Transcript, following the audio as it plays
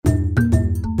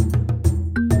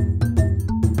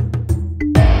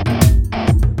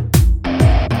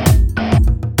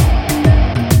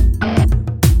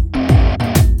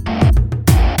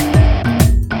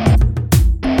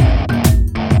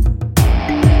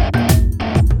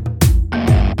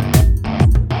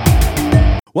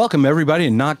Welcome, everybody,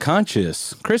 to Not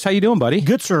Conscious. Chris, how you doing, buddy?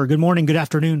 Good, sir. Good morning, good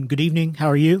afternoon, good evening. How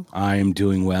are you? I am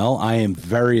doing well. I am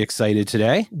very excited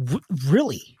today.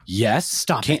 Really? Yes.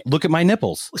 Stop Can't it. look at my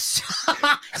nipples.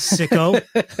 Sicko.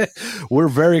 We're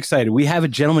very excited. We have a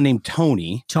gentleman named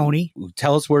Tony. Tony.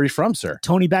 Tell us where he's from, sir.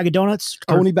 Tony Bag of Donuts?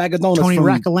 Tony Bag of Donuts Tony from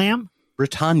Rack of Lamb?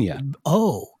 Britannia.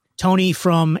 Oh, Tony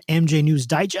from MJ News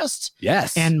Digest?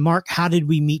 Yes. And Mark, how did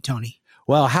we meet Tony?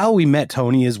 Well, how we met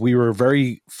Tony is we were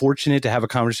very fortunate to have a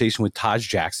conversation with Taj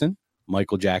Jackson,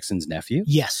 Michael Jackson's nephew.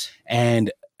 Yes.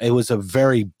 And it was a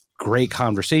very great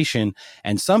conversation.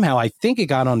 And somehow I think it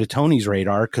got onto Tony's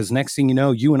radar because next thing you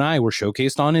know, you and I were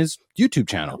showcased on his YouTube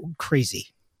channel. Oh, crazy.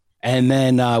 And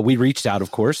then we reached out,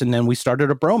 of course, and then we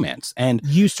started a bromance. And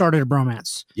you started a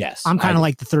bromance. Yes. I'm kind of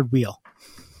like the third wheel.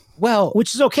 Well,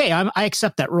 which is okay. I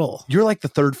accept that role. You're like the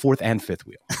third, fourth, and fifth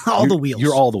wheel. The wheels.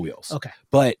 You're all the wheels. Okay.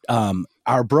 But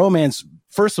our bromance,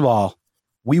 first of all,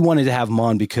 we wanted to have him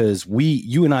on because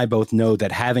you and I both know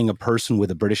that having a person with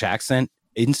a British accent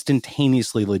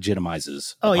instantaneously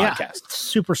legitimizes the podcast.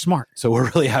 Super smart. So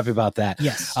we're really happy about that.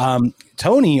 Yes.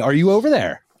 Tony, are you over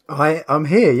there? I'm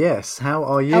here, yes. How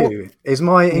are you? Is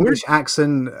my English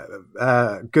accent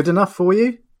good enough for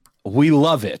you? We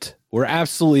love it. We're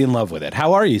absolutely in love with it.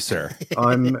 How are you, sir?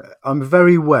 I'm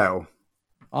very well.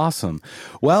 Awesome.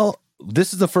 Well,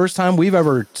 this is the first time we've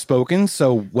ever spoken,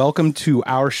 so welcome to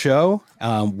our show.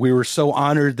 We were so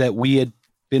honored that we had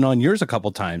been on yours a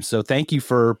couple times, so thank you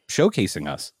for showcasing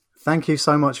us. Thank you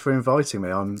so much for inviting me.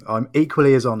 I'm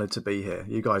equally as honored to be here.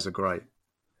 You guys are great.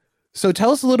 So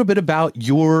tell us a little bit about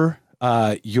your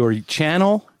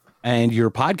channel and your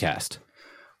podcast.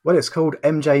 Well, it's called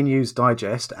MJ News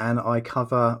Digest, and I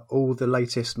cover all the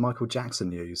latest Michael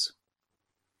Jackson news.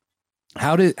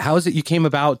 How is it you came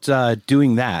about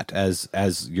doing that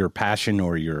as your passion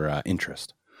or your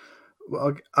interest?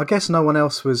 Well, I guess no one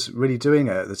else was really doing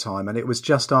it at the time, and it was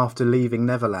just after Leaving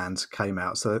Neverland came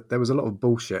out, so there was a lot of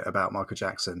bullshit about Michael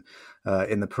Jackson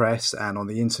in the press and on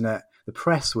the internet. The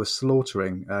press was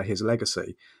slaughtering his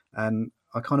legacy, and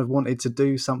I kind of wanted to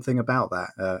do something about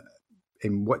that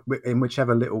in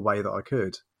whichever little way that I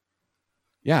could.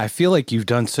 Yeah, I feel like you've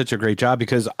done such a great job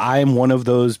because I'm one of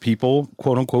those people,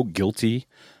 quote unquote, guilty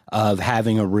of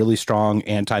having a really strong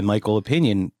anti-Michael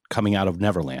opinion coming out of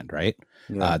Neverland, right?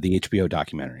 Yeah. The HBO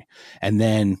documentary. And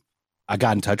then I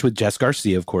got in touch with Jess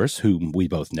Garcia, of course, whom we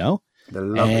both know.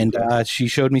 And she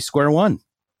showed me Square One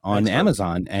on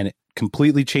Amazon, and it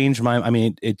completely changed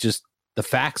the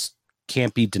facts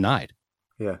can't be denied.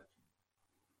 Yeah.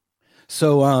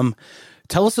 So,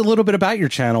 tell us a little bit about your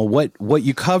channel, what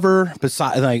you cover,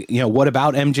 besides, what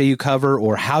about MJ you cover,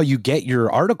 or how you get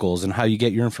your articles and how you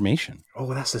get your information.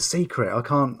 Oh, that's a secret. I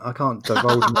can't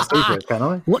divulge my secret, can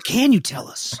I? What can you tell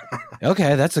us?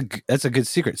 Okay, that's a good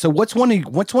secret. So, what's one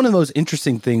of those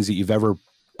interesting things that you've ever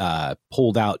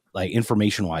pulled out, like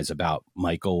information wise, about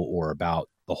Michael or about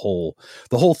the whole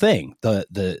thing,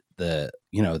 the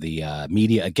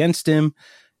media against him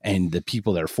and the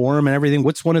people that are for him and everything?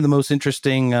 What's one of the most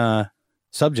interesting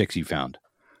subjects you found?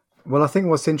 Well, I think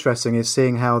what's interesting is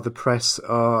seeing how the press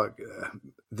are,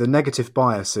 the negative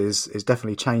bias is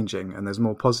definitely changing, and there's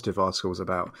more positive articles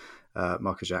about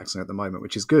Michael Jackson at the moment,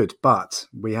 which is good. But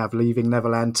we have Leaving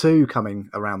Neverland 2 coming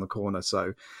around the corner,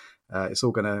 so it's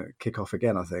all going to kick off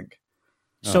again, I think.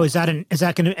 So is that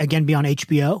going to again be on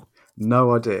HBO?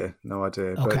 No idea.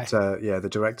 Okay. But the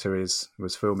director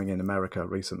was filming in America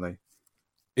recently.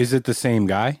 Is it the same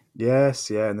guy? Yes,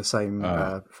 yeah, and the same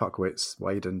fuckwits,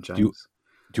 Wade and James. Do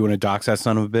you want to dox that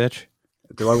son of a bitch?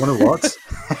 Do I want to what?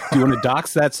 Do you want to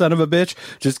dox that son of a bitch?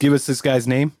 Just give us this guy's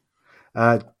name.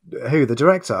 Who, the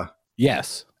director?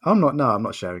 Yes. I'm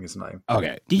not sharing his name.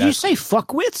 Okay. Did you say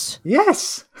fuckwits?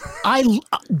 Yes.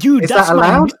 Dude, is that's that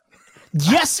allowed?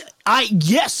 Yes,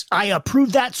 I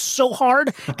approve that so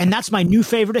hard, and that's my new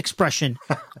favorite expression.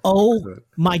 Oh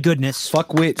my goodness.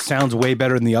 Fuckwit sounds way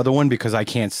better than the other one because I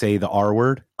can't say the R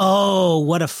word. Oh,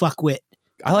 what a fuckwit.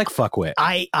 I like fuckwit.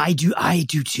 I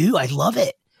do too. I love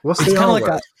it. What's the R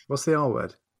word? What's the R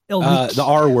word? The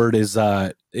R word is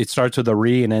it starts with a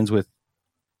re and ends with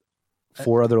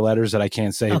 4 other letters that I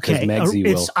can't say because Megsy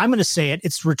will. I'm going to say it.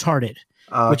 It's retarded.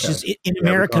 Which is in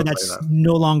America, that's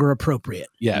no longer appropriate.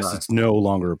 Yes, no. It's no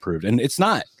longer approved. And it's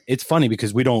not. It's funny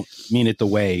because we don't mean it the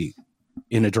way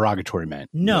in a derogatory manner.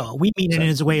 No, we mean it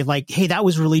as a way of like, hey, that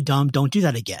was really dumb. Don't do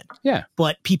that again. Yeah.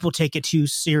 But people take it too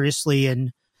seriously,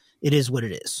 and it is what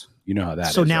it is. You know how that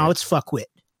is. So now right? It's fuckwit.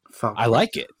 I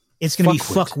like it. It's going to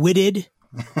be fuckwitted,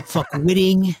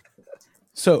 fuckwitting,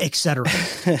 so etc.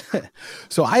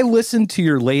 So I listened to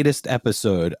your latest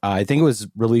episode. I think it was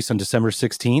released on December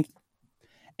 16th.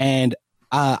 And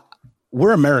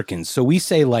we're Americans, so we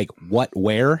say like what,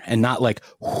 where, and not like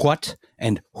what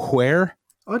and where.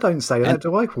 I don't say that,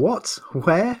 do I? What?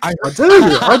 Where? I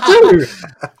do.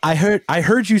 I do. I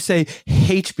heard you say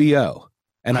HBO,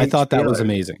 and I thought that was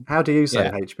amazing. How do you say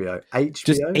HBO? HBO?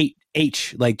 Just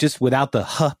H, like just without the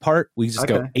H part, we just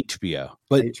go HBO.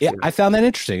 But HBO. Yeah, I found that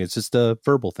interesting. It's just a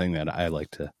verbal thing that I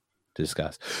like to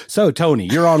discuss. So, Tony,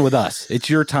 you're on with us. It's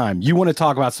your time. You want to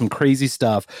talk about some crazy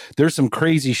stuff. There's some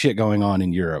crazy shit going on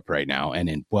in Europe right now, and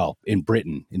in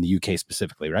Britain, in the UK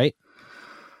specifically, right?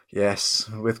 Yes,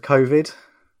 with COVID.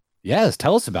 Yes,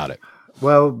 tell us about it.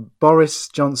 Well, Boris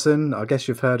Johnson, I guess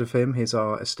you've heard of him. He's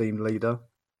our esteemed leader.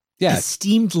 Yeah.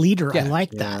 Esteemed leader. Yeah. I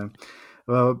like that.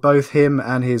 Well, both him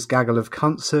and his gaggle of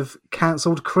cunts have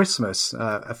cancelled Christmas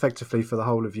effectively for the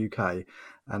whole of UK.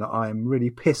 And I'm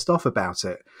really pissed off about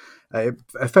it. It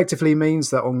effectively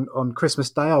means that on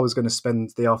Christmas Day, I was going to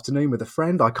spend the afternoon with a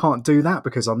friend. I can't do that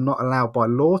because I'm not allowed by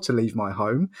law to leave my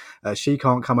home. She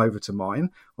can't come over to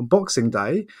mine. On Boxing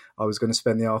Day, I was going to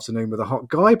spend the afternoon with a hot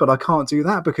guy, but I can't do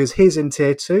that because he's in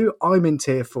tier 2, I'm in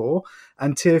tier 4,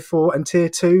 and tier 4 and tier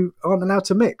 2 aren't allowed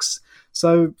to mix.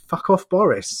 So fuck off,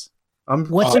 Boris. I'm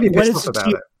really pissed off about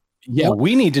it. Yeah,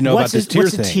 we need to know about this tier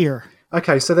thing. What's a tier?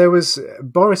 Okay, so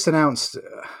Boris announced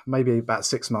maybe about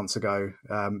 6 months ago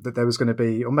that there was going to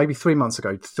be, or maybe 3 months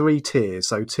ago, 3 tiers.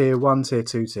 So tier 1, tier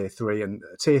 2, tier 3, and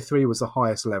tier 3 was the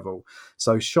highest level.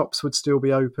 So shops would still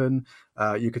be open.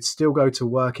 You could still go to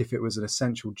work if it was an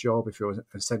essential job, if you're an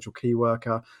essential key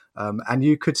worker. And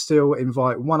you could still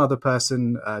invite one other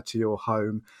person to your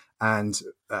home and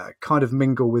kind of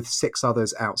mingle with 6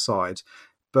 others outside.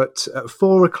 But at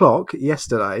 4 o'clock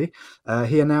yesterday,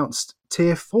 he announced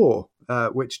tier 4.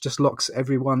 Which just locks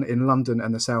everyone in London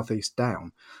and the southeast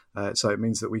down. So it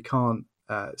means that we can't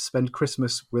spend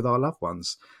Christmas with our loved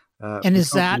ones. And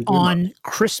is that on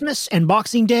Christmas and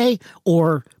Boxing Day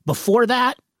or before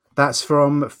that? That's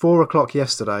from 4 o'clock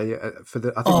yesterday for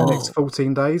the next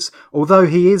 14 days. Although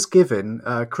he is given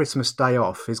Christmas Day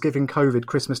off. He's giving COVID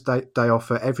Christmas Day off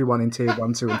for everyone in tier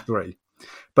 1, 2, and 3.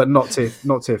 But not tier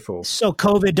 4. So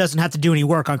COVID doesn't have to do any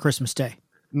work on Christmas Day?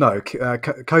 No,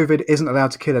 COVID isn't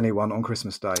allowed to kill anyone on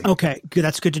Christmas Day. Okay, good.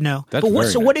 That's good to know.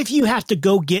 What if you have to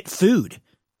go get food?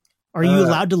 Are you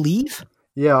allowed to leave?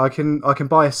 Yeah, I can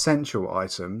buy essential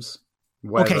items.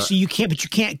 Okay, so you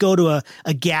can't go to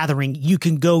a gathering. You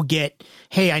can go get,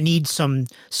 hey, I need some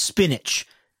spinach.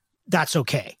 That's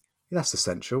okay. That's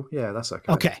essential. Yeah, that's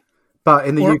okay. Okay. But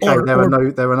in the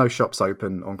UK, there are no shops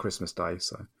open on Christmas Day.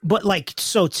 But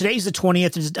today's the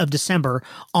 20th of December.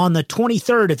 On the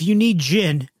 23rd, if you need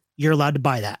gin, you're allowed to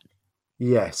buy that.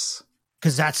 Yes,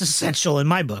 because that's essential in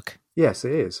my book. Yes,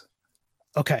 it is.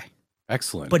 Okay,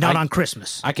 excellent. But not on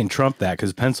Christmas. I can trump that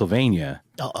because Pennsylvania.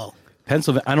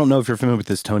 Pennsylvania. I don't know if you're familiar with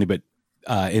this, Tony, but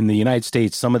in the United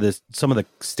States, some of the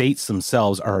states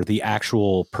themselves are the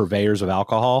actual purveyors of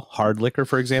alcohol, hard liquor,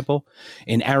 for example.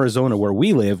 In Arizona, where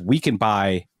we live, we can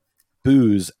buy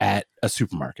booze at a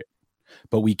supermarket,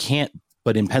 but we can't.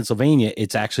 But in Pennsylvania,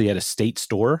 it's actually at a state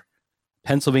store.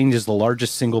 Pennsylvania is the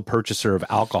largest single purchaser of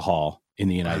alcohol in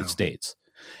the United States.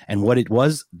 And what it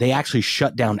was, they actually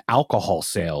shut down alcohol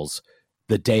sales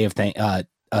the day of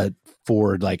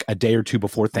for like a day or two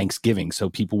before Thanksgiving, so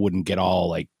people wouldn't get all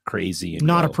like crazy. And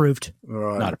not approved.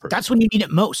 Right. Not approved. That's when you need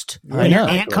it most. When your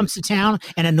aunt comes to town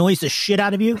and annoys the shit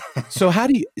out of you. So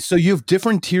you have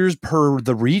different tiers per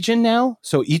the region now?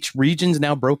 So each region's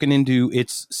now broken into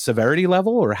its severity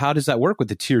level, or how does that work with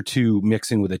the tier 2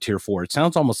 mixing with a tier 4? It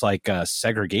sounds almost like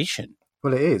segregation.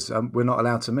 Well, it is. We're not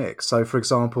allowed to mix. So, for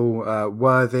example,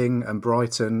 Worthing and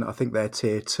Brighton, I think they're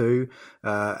tier 2.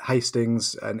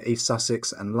 Hastings and East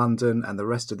Sussex and London and the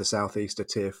rest of the southeast are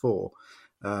tier 4.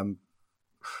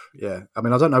 Yeah, I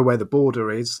mean, I don't know where the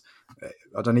border is.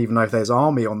 I don't even know if there's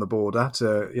army on the border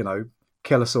to,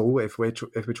 kill us all if we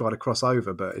try to cross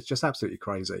over. But it's just absolutely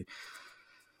crazy.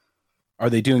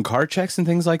 Are they doing card checks and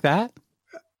things like that?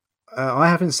 I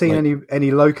haven't seen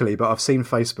any locally, but I've seen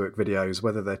Facebook videos.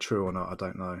 Whether they're true or not, I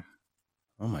don't know.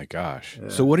 Oh my gosh! Yeah.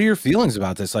 So, what are your feelings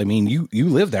about this? I mean, you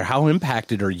live there. How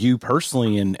impacted are you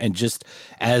personally, and just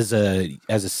as a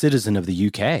citizen of the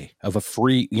UK, of a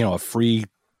free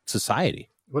society?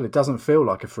 Well, it doesn't feel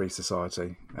like a free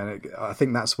society, and I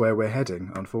think that's where we're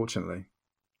heading, unfortunately.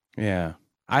 Yeah,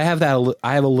 I have that.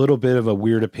 I have a little bit of a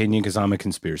weird opinion because I'm a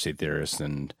conspiracy theorist,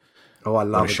 and I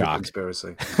love a good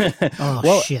conspiracy. Shit. I'll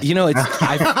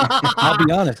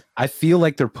be honest. I feel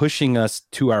like they're pushing us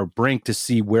to our brink to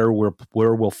see where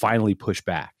we'll finally push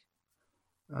back.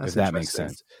 If that makes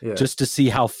sense. Yeah. Just to see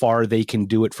how far they can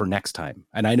do it for next time.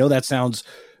 And I know that sounds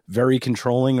very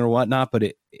controlling or whatnot, but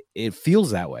it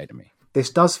feels that way to me. This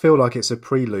does feel like it's a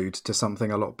prelude to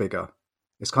something a lot bigger.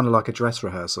 It's kind of like a dress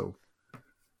rehearsal.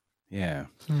 Yeah.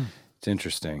 It's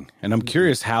interesting. And I'm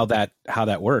curious how that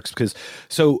works, because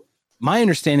so my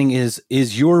understanding is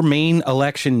your main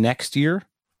election next year?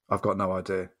 I've got no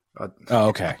idea. Oh,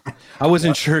 okay. I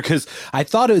wasn't sure because I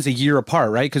thought it was a year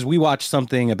apart, right? Because we watched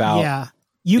something about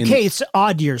it's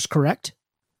odd years, correct?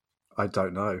 I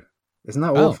don't know. Isn't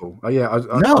that awful? Oh yeah, I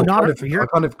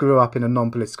kind of grew up in a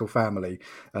non-political family,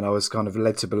 and I was kind of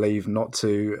led to believe not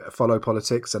to follow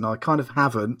politics, and I kind of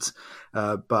haven't.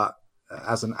 But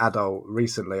as an adult,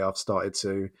 recently I've started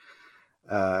to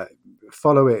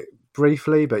follow it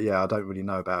briefly. But yeah, I don't really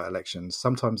know about elections.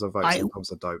 Sometimes I vote,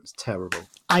 sometimes I don't. It's terrible.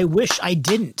 I wish I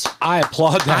didn't. I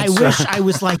applaud that. I wish I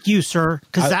was like you, sir,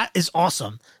 because that is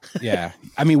awesome. Yeah,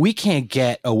 I mean, we can't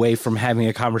get away from having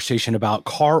a conversation about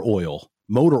car oil.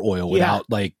 Motor oil without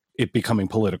like it becoming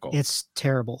political. It's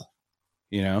terrible,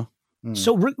 you know.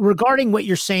 So regarding what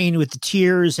you're saying with the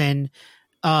tears and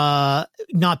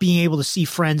not being able to see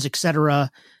friends, etc.,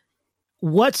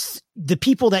 what's the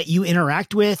people that you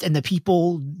interact with and the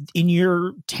people in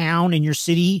your town, in your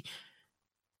city,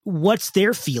 what's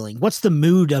their feeling? What's the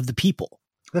mood of the people?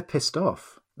 They're pissed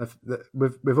off.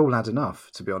 We've all had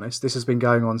enough, to be honest. This has been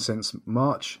going on since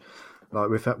March.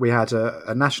 Like we had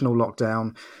a national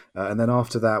lockdown, and then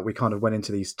after that we kind of went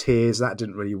into these tiers. That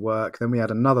didn't really work. Then we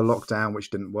had another lockdown which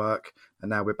didn't work, and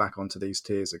now we're back onto these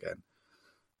tiers again.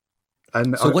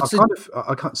 And so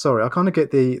I kind of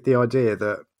get the idea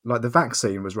that like the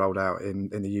vaccine was rolled out in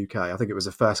the UK. I think it was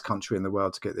the first country in the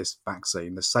world to get this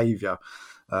vaccine, the savior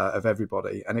of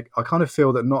everybody. And I kind of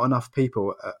feel that not enough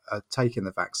people are taking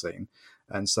the vaccine.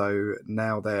 And so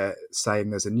now they're saying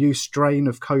there's a new strain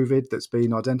of COVID that's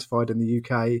been identified in the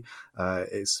UK.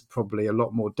 It's probably a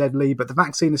lot more deadly, but the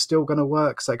vaccine is still going to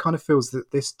work. So it kind of feels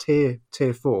that this tier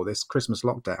 4, this Christmas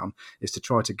lockdown, is to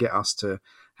try to get us to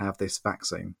have this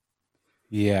vaccine.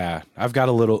 Yeah,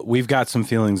 we've got some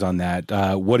feelings on that.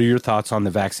 What are your thoughts on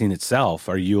the vaccine itself?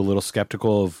 Are you a little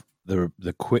skeptical of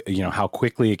how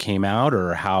quickly it came out,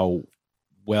 or how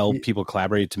well people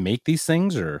collaborated to make these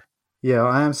things, or? Yeah,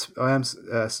 I am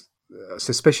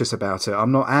suspicious about it.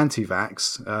 I'm not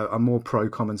anti-vax. I'm more pro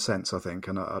common sense, I think.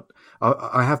 And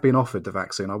I have been offered the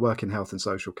vaccine. I work in health and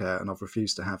social care, and I've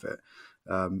refused to have it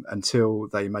until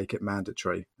they make it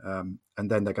mandatory. And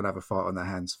then they're going to have a fight on their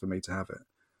hands for me to have it.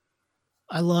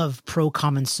 I love pro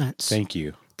common sense. Thank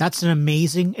you. That's an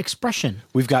amazing expression.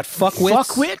 We've got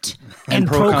fuckwit and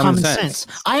pro common sense.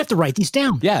 I have to write these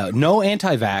down. Yeah, no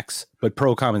anti-vax, but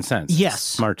pro common sense. Yes,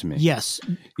 smart to me. Yes.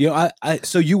 You know,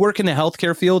 so you work in the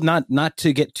healthcare field. Not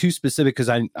to get too specific, because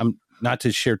I'm not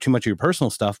to share too much of your personal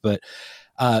stuff, but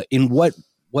in what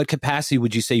capacity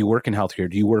would you say you work in healthcare?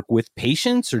 Do you work with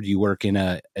patients, or do you work in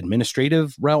a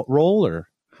administrative role, or?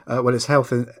 Well, it's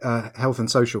health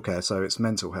and social care, so it's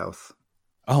mental health.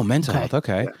 Oh, mental health.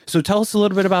 Okay. Yeah. So tell us a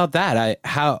little bit about that.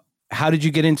 How did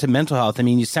you get into mental health? I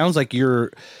mean, it sounds like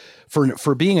you're,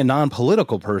 for being a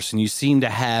non-political person, you seem to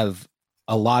have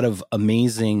a lot of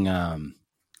amazing,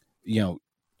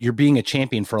 you're being a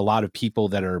champion for a lot of people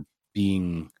that are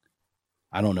being,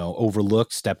 I don't know,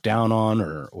 overlooked, stepped down on,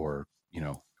 or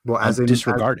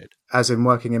disregarded. As in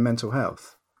working in mental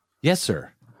health? Yes,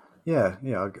 sir. Yeah,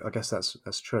 I guess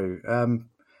that's true.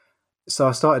 So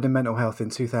I started in mental health in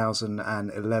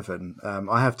 2011.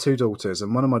 I have 2 daughters,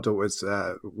 and one of my daughters,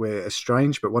 we're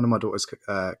estranged, but one of my daughters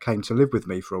came to live with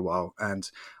me for a while, and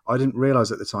I didn't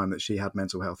realize at the time that she had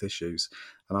mental health issues,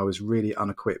 and I was really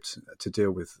unequipped to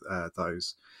deal with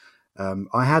those.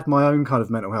 I had my own kind of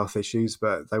mental health issues,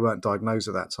 but they weren't diagnosed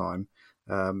at that time.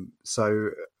 So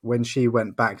when she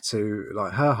went back to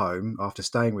like her home after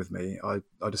staying with me, I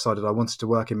decided I wanted to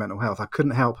work in mental health. I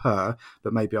couldn't help her,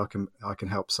 but maybe I can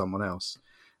help someone else.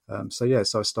 So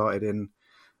I started in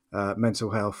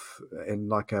mental health in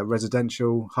like a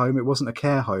residential home. It wasn't a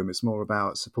care home. It's more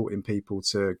about supporting people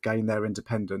to gain their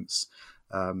independence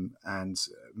and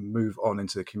move on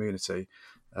into the community.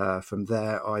 From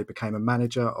there, I became a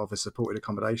manager of a supported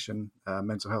accommodation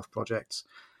mental health project.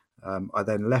 I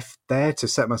then left there to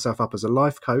set myself up as a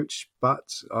life coach,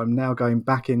 but I'm now going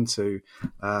back into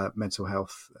mental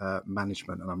health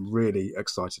management, and I'm really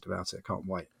excited about it. I can't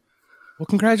wait. Well,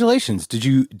 congratulations. Did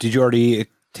you already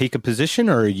take a position,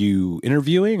 or are you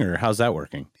interviewing, or how's that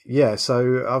working? Yeah,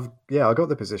 so I got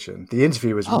the position. The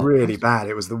interview was really bad.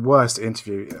 It was the worst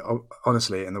interview,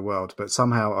 honestly, in the world, but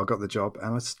somehow I got the job,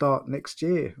 and I start next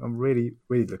year. I'm really,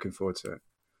 really looking forward to it.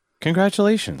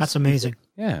 Congratulations. That's amazing.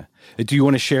 Yeah. Do you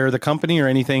want to share the company or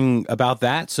anything about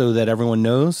that so that everyone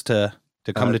knows to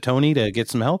come to Tony to get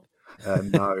some help?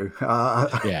 No.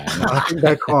 Yeah. No. I think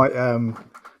they're quite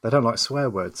They don't like swear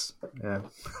words. Yeah.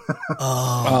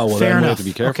 Oh, well, fair then we enough. have to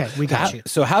be careful. Okay, we got you.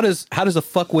 So how does a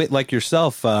fuckwit like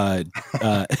yourself? How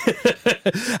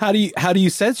do you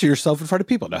censor yourself in front of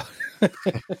people? No.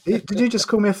 Did you just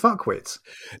call me a fuckwit?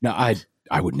 No, I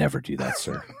would never do that,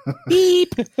 sir.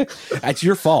 Beep. That's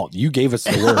your fault. You gave us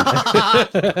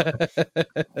the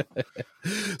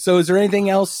word. So is there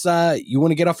anything else you want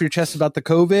to get off your chest about the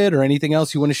COVID, or anything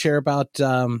else you want to share about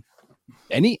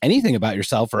anything about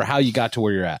yourself or how you got to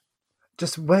where you're at?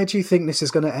 Just where do you think this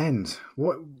is going to end?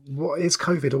 What is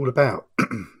COVID all about?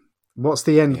 What's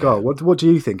the end goal? What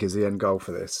do you think is the end goal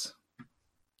for this?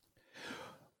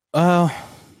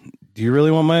 Do you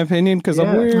really want my opinion? Because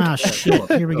I'm weird. Oh,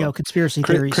 shit. Here we go. Conspiracy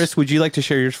theories. Chris, would you like to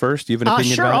share yours first? Do you have an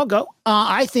opinion sure, about it? I'll go.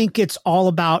 I think it's all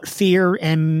about fear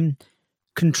and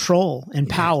control and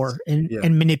power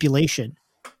and manipulation.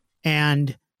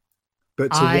 And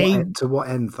But to what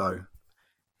end, though?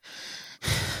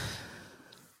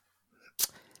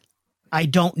 I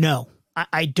don't know.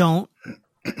 I don't.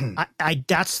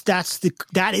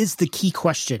 That is the key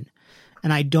question,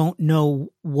 and I don't know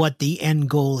what the end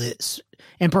goal is.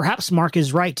 And perhaps Mark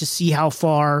is right to see how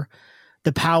far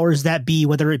the powers that be,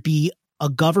 whether it be a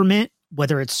government,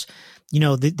 whether it's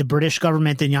the British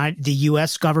government, the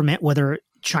U.S. government, whether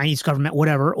Chinese government,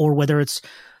 whatever, or whether it's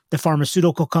the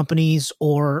pharmaceutical companies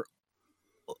or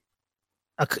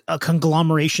a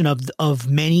conglomeration of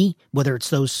many, whether it's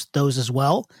those as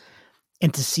well.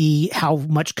 And to see how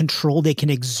much control they can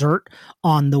exert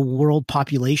on the world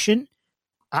population.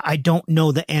 I don't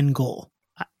know the end goal.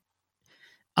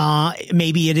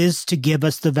 Maybe it is to give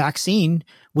us the vaccine,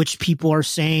 which people are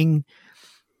saying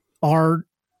are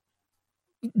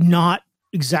not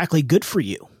exactly good for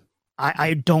you.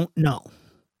 I don't know.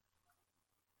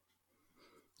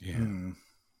 Yeah.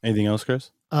 Anything else,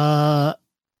 Chris?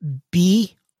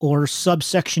 B or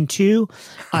subsection 2,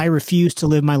 I refuse to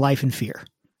live my life in fear.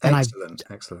 And Excellent.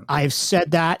 I've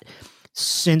said that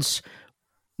since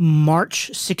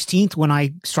March 16th when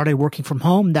I started working from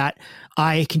home, that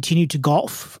I continue to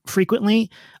golf frequently.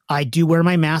 I do wear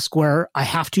my mask where I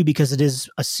have to because it is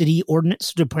a city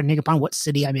ordinance, depending upon what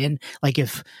city I'm in. Like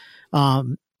if,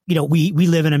 we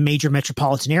live in a major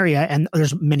metropolitan area and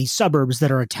there's many suburbs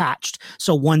that are attached.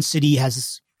 So one city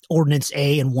has ordinance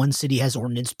A and one city has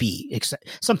ordinance B,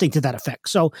 something to that effect.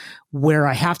 So where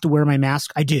I have to wear my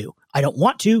mask, I do. I don't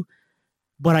want to,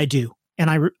 but I do. And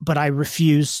I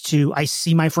refuse to. I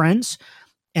see my friends,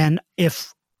 and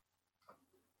if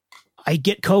I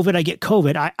get COVID, I get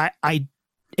COVID. I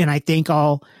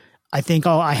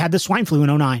had the swine flu in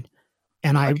 2009,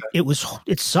 and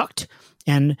it sucked,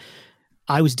 and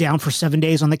I was down for 7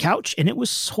 days on the couch, and it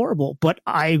was horrible. But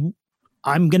I'm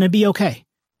gonna be okay,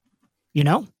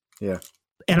 Yeah.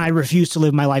 And I refuse to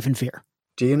live my life in fear.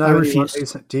 Do you know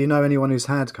anyone who's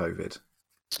had COVID?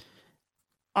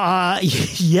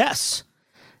 Yes.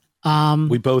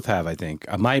 We both have, I think.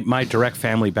 My direct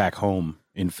family back home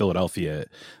in Philadelphia,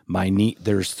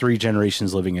 there's 3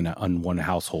 generations living in one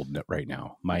household right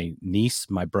now. My niece,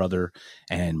 my brother,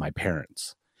 and my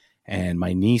parents. And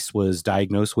my niece was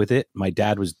diagnosed with it. My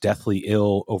dad was deathly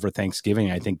ill over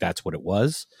Thanksgiving. I think that's what it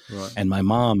was. Right. And my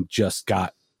mom just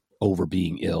got over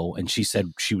being ill, and she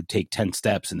said she would take 10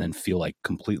 steps and then feel like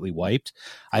completely wiped.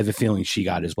 I have a feeling she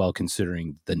got as well,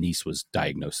 considering the niece was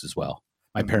diagnosed as well.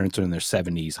 My parents are in their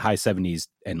 70s, high 70s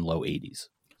and low 80s.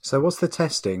 So what's the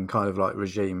testing kind of like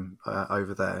regime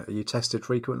over there? Are you tested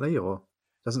frequently, or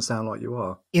doesn't sound like you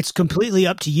are? It's completely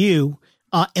up to you,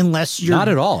 unless you're not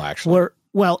at all, actually.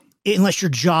 Unless your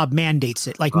job mandates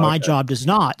it. Like my job does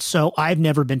not. So I've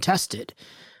never been tested.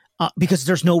 Because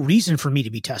there's no reason for me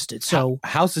to be tested. So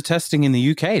how's the testing in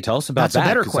the UK? Tell us about that. That's a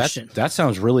better question. That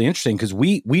sounds really interesting because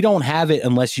we don't have it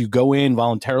unless you go in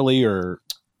voluntarily or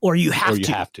you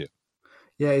have to.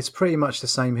 Yeah, it's pretty much the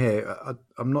same here.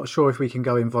 I'm not sure if we can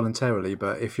go in voluntarily,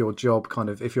 but if your job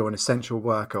if you're an essential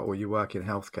worker or you work in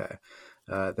healthcare,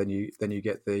 then you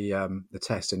get the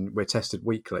test, and we're tested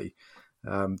weekly.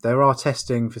 There are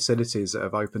testing facilities that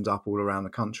have opened up all around the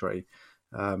country.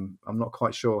 I'm not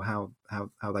quite sure how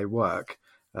they work,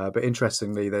 but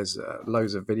interestingly, there's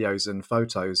loads of videos and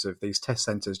photos of these test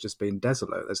centres just being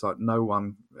desolate. There's like no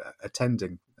one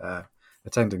attending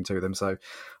to them. So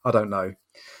I don't know,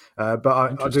 but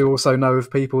I do also know of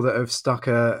people that have stuck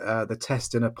the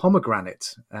test in a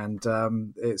pomegranate, and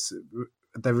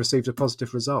they've received a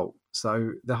positive result.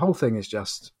 So the whole thing is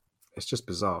just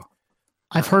bizarre.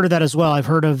 I've heard of that as well. I've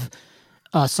heard of.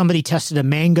 Somebody tested a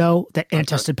mango and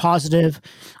tested positive.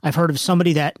 I've heard of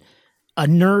somebody that a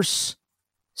nurse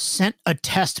sent a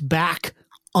test back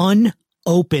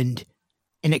unopened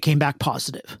and it came back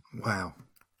positive. Wow.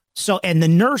 So, and the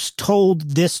nurse told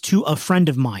this to a friend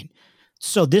of mine.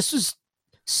 So this is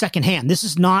secondhand. This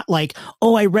is not like,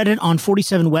 oh, I read it on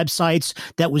 47 websites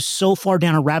that was so far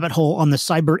down a rabbit hole on the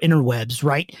cyber interwebs,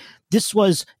 right? This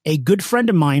was a good friend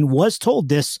of mine was told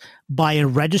this by a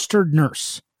registered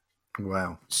nurse.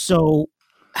 Wow. So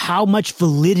how much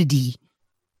validity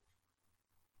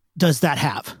does that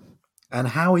have? And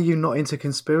how are you not into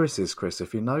conspiracies, Chris,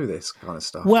 if you know this kind of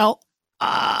stuff? Well,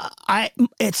 I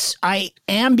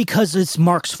am because it's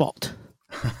Mark's fault.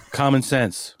 Common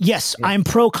sense. Yes, I'm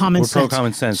pro common sense. We're pro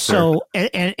common sense. So,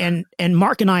 and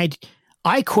Mark and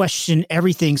I question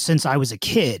everything since I was a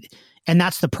kid, and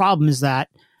that's the problem is that.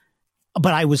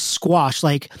 But I was squashed.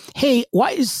 Like, hey,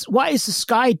 why is the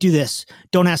sky do this?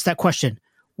 Don't ask that question.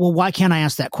 Well, why can't I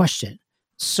ask that question?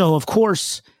 So of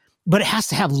course, but it has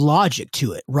to have logic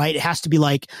to it, right? It has to be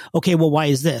like, okay, well, why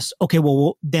is this? Okay,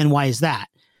 well then why is that?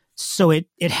 So it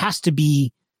has to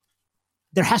be.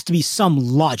 There has to be some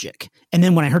logic. And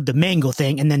then when I heard the mango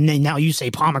thing, and then now you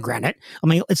say pomegranate, I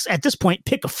mean, it's at this point,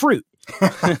 pick a fruit,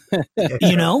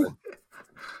 you know?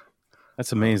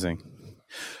 That's amazing.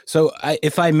 So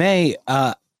if I may,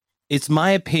 it's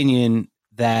my opinion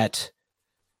that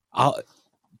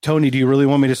Tony, do you really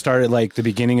want me to start at like the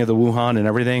beginning of the Wuhan and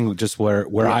everything, just where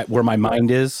my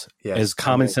mind is, as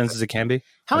common sense as it can be?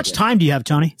 How much time do you have,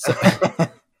 Tony?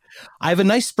 I have a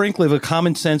nice sprinkle of a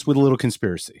common sense with a little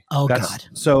conspiracy. Oh, God.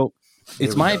 So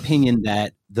it's my opinion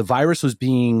that the virus was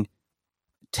being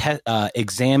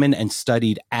examined and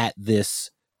studied at this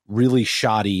really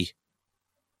shoddy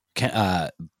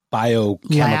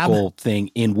biochemical lab thing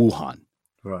in Wuhan.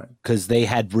 Right. Because they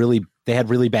had really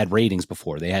bad ratings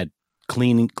before. They had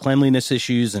cleanliness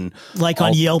issues and like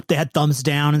on Yelp, they had thumbs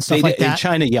down and stuff like that. In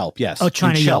China Yelp, yes. Oh,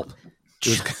 China Yelp.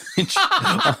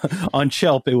 On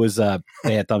Shelp, it was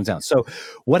they had thumbs down. So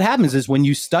what happens is when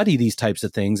you study these types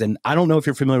of things, and I don't know if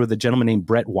you're familiar with a gentleman named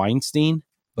Brett Weinstein,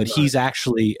 but he's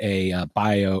actually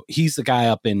he's the guy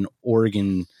up in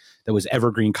Oregon that was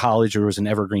Evergreen College. There was an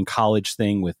Evergreen College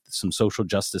thing with some social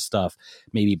justice stuff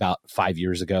maybe about 5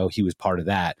 years ago. He was part of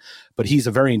that, but he's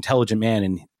a very intelligent man,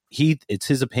 and it's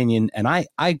his opinion, and I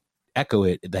echo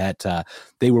it, that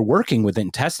they were working with it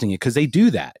and testing it because they do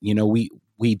that. You know,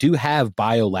 we do have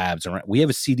biolabs around. We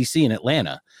have a CDC in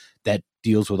Atlanta that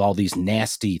deals with all these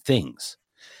nasty things.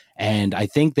 And I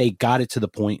think they got it to the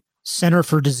point. Center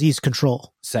for Disease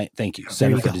Control. Thank you.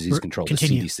 Center for Disease Control,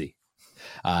 Continue. the CDC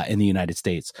in the United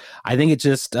States. I think it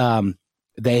just,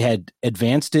 they had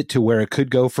advanced it to where it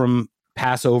could go from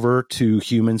Passover to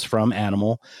humans from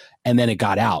animal. And then it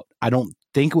got out. I don't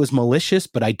think it was malicious,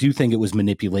 but I do think it was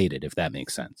manipulated, if that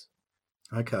makes sense.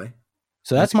 Okay.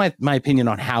 So that's my opinion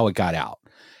on how it got out.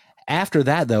 After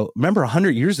that, though, remember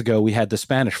 100 years ago, we had the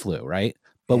Spanish flu, right?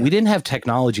 But we didn't have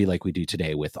technology like we do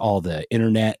today with all the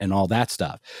internet and all that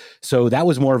stuff. So that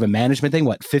was more of a management thing.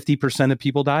 What, 50% of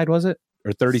people died, was it?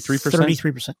 Or 33%?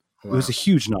 33%. Wow. It was a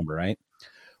huge number, right?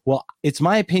 Well, it's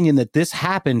my opinion that this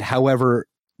happened. However,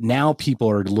 now people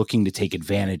are looking to take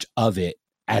advantage of it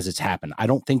as it's happened. I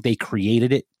don't think they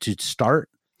created it to start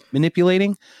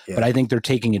manipulating, but I think they're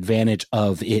taking advantage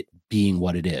of it being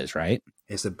what it is, right?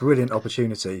 It's a brilliant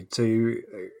opportunity to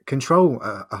control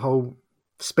a whole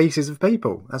species of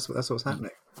people. That's what's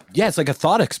happening. Yeah, it's like a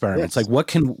thought experiment. It's like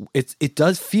it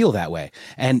does feel that way.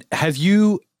 And in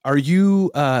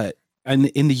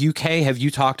the UK, have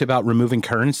you talked about removing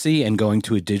currency and going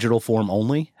to a digital form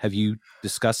only? Have you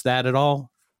discussed that at all?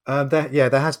 There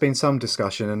has been some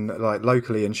discussion, and like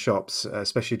locally in shops,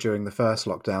 especially during the first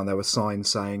lockdown, there were signs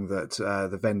saying that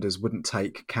the vendors wouldn't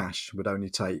take cash, would only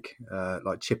take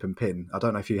like chip and pin. I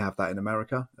don't know if you have that in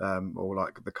America, or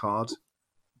like the card.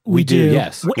 We do,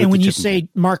 yes. And when you say,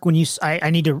 Mark, I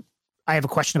have a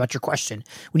question about your question.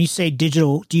 When you say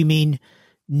digital, do you mean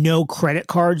no credit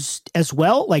cards as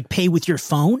well, like pay with your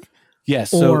phone?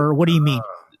 Yes. Or what do you mean?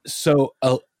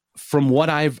 From what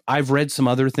I've read some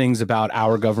other things about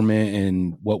our government,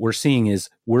 and what we're seeing is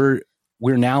we're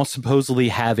now supposedly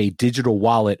have a digital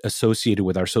wallet associated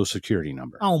with our social security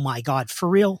number. Oh my God, for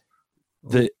real?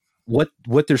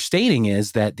 What they're stating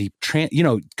is that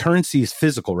currency is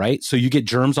physical, right? So you get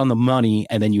germs on the money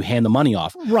and then you hand the money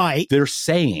off. Right. They're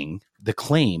saying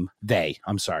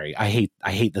I'm sorry. I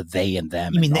hate the they and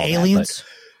them. You mean the aliens?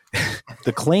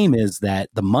 The claim is that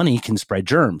the money can spread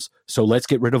germs. So let's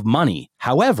get rid of money.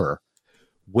 However,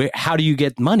 how do you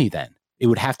get money then? It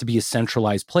would have to be a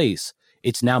centralized place.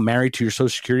 It's now married to your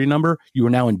social security number. You are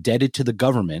now indebted to the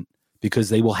government because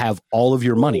they will have all of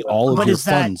your money, all of your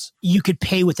funds. You could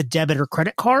pay with a debit or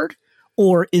credit card,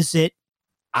 or is it?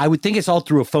 I would think it's all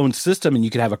through a phone system, and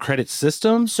you could have a credit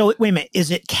system. So wait a minute,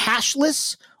 is it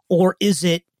cashless or is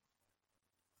it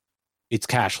It's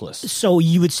cashless. So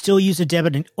you would still use a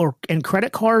debit and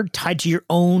credit card tied to your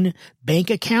own bank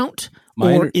account,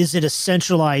 or is it a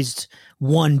centralized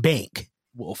one bank?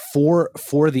 Well,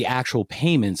 for the actual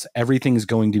payments, everything is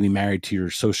going to be married to your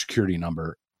social security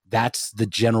number. That's the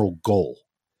general goal.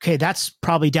 Okay, that's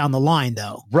probably down the line,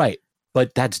 though. Right,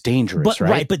 but that's dangerous, right?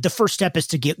 Right, but the first step is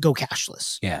to go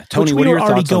cashless. Yeah, Tony, what are your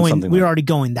thoughts on something? We're already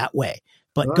going that way.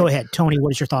 But Go ahead, Tony.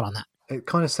 What is your thought on that? It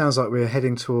kind of sounds like we're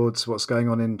heading towards what's going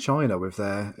on in China with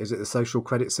is it the social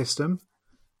credit system?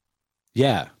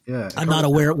 Yeah. I'm not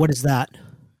aware. What is that?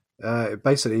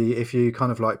 Basically, if you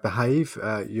kind of like behave,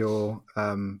 you're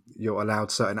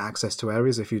allowed certain access to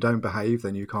areas. If you don't behave,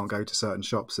 then you can't go to certain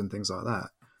shops and things like that.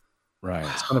 Right.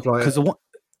 It's kind of like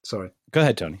sorry. Go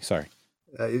ahead, Tony. Sorry.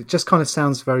 It just kind of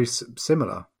sounds very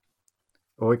similar.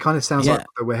 Or it kind of sounds like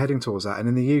we're heading towards that. And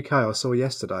in the UK, I saw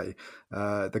yesterday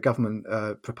the government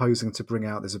proposing to bring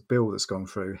out, there's a bill that's gone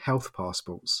through, health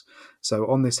passports. So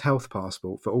on this health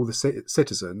passport for all the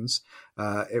citizens,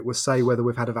 it will say whether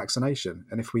we've had a vaccination.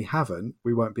 And if we haven't,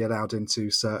 we won't be allowed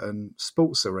into certain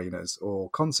sports arenas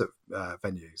or concert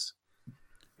venues.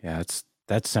 Yeah,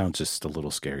 that sounds just a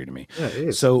little scary to me. Yeah, it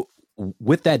is. So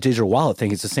with that digital wallet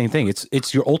thing, it's the same thing.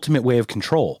 It's your ultimate way of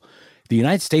control. The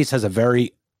United States has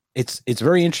it's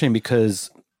very interesting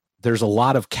because there's a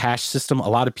lot of cash system. A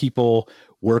lot of people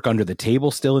work under the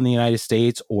table still in the United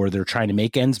States, or they're trying to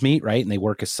make ends meet, right? And they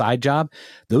work a side job.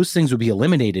 Those things would be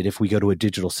eliminated if we go to a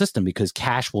digital system because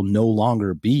cash will no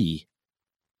longer be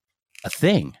a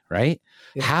thing, right?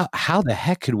 Yeah. How the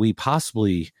heck could we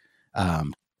possibly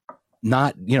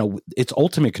not, it's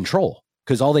ultimate control,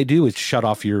 because all they do is shut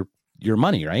off your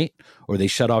money, right? Or they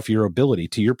shut off your ability.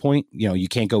 To your point, you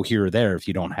can't go here or there if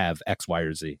you don't have X, Y,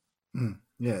 or Z.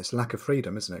 Yeah, it's lack of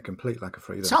freedom, isn't it? Complete lack of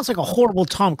freedom. Sounds like a horrible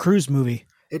Tom Cruise movie.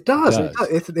 It does.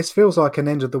 This feels like an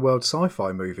end of the world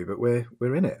sci-fi movie, but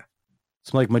we're in it.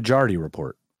 It's like Majority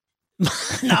Report.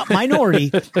 Not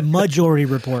Minority, Majority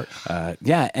Report.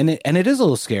 Yeah, and it is a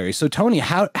little scary. So Tony,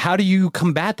 how do you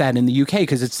combat that in the UK?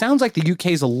 Because it sounds like the UK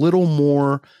is a little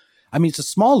more. I mean, it's a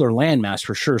smaller landmass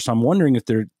for sure. So I'm wondering if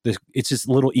it's just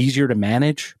a little easier to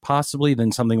manage possibly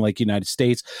than something like United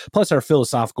States. Plus our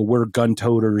philosophical, we're gun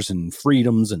toters and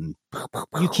freedoms. And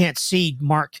you can't see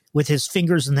Mark with his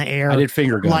fingers in the air. I did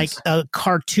finger guns. Like a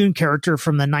cartoon character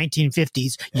from the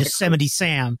 1950s, Yosemite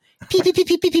Sam. Pew, pew, pew,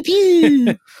 pew, pew,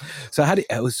 pew.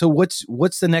 So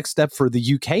what's the next step for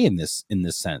the UK in this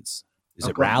sense? Is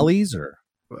it rallies or?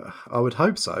 I would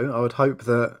hope so. I would hope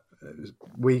that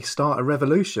we start a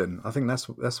revolution. I think that's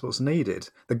what's needed.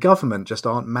 The government just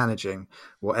aren't managing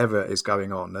whatever is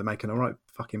going on. They're making a right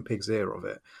fucking pig's ear of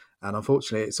it. And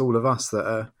unfortunately, it's all of us that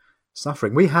are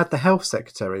suffering. We had the health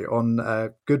secretary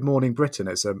on Good Morning Britain.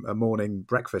 It's a morning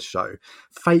breakfast show,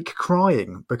 fake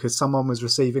crying because someone was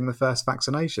receiving the first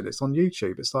vaccination. It's on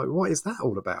YouTube. It's like, what is that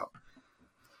all about?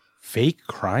 Fake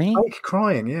crying? Fake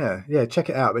crying, yeah. Yeah, check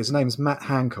it out. His name's Matt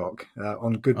Hancock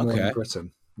on Good Morning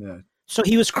Britain. Yeah. So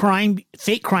he was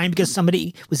fake crying because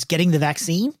somebody was getting the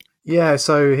vaccine? Yeah,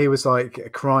 so he was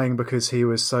like crying because he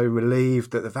was so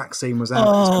relieved that the vaccine was out.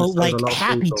 Oh, like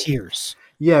happy tears.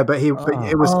 Yeah, but it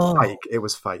was fake. It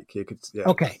was fake. You could, yeah.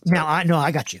 Okay, now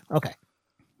I got you. Okay.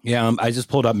 Yeah, I just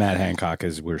pulled up Matt Hancock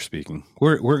as we're speaking.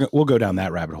 We'll go down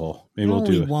that rabbit hole. Maybe we'll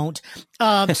do it. We won't.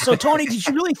 So Tony, did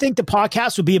you really think the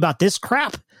podcast would be about this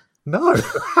crap? No.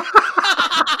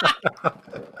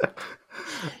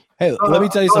 Hey, let me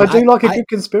tell you something. I do like a good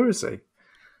conspiracy.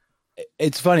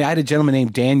 It's funny. I had a gentleman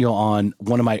named Daniel on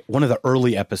one of the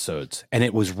early episodes, and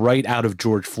it was right out of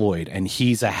George Floyd. And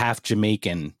he's a half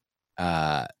Jamaican.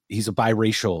 He's a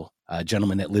biracial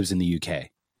gentleman that lives in the UK.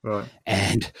 Right.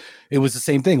 And it was the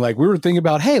same thing. Like we were thinking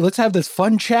about, hey, let's have this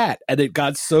fun chat, and it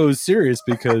got so serious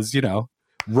because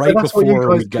right before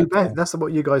we got. That's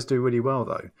what you guys do really well,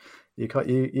 though. You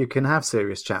can have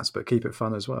serious chats, but keep it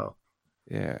fun as well.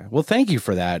 Yeah. Well, thank you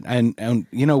for that. And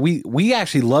we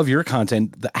actually love your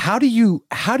content. How do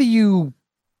you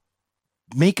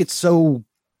make it so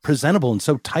presentable and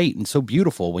so tight and so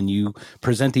beautiful when you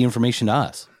present the information to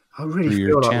us? I really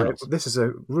feel like this is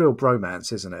a real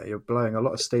bromance, isn't it? You're blowing a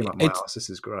lot of steam up my ass. This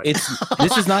is great.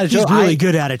 This is not a joke. He's really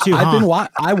good at it too.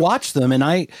 I watched them,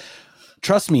 and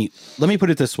trust me. Let me put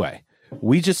it this way: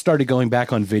 we just started going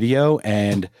back on video,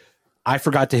 and I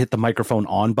forgot to hit the microphone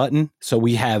on button, so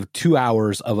we have 2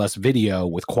 hours of us video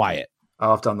with quiet.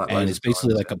 Oh, I've done that, and it's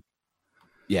basically like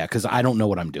because I don't know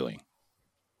what I'm doing.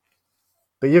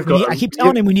 But I keep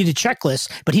telling him we need a checklist,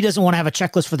 but he doesn't want to have a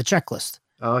checklist for the checklist.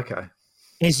 Oh, okay.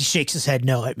 As he shakes his head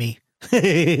no at me.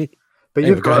 But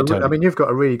you've got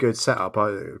a really good setup.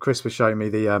 Chris was showing me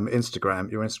the your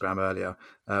Instagram earlier.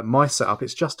 My setup,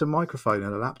 it's just a microphone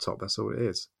and a laptop. That's all it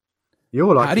is.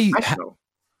 You're like How do you? professional.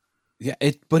 Yeah,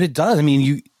 but it does. I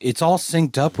mean, it's all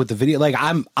synced up with the video. Like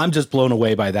I'm just blown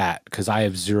away by that because I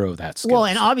have zero of that skill. Well,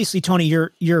 and obviously, Tony,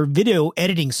 your video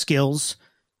editing skills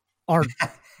are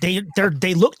they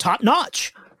look top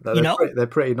notch. No, they're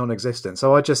pretty non-existent.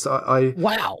 So I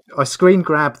wow. I screen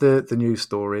grab the news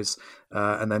stories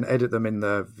and then edit them in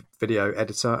the video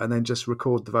editor and then just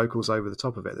record the vocals over the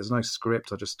top of it. There's no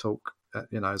script. I just talk,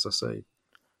 as I see.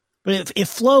 But it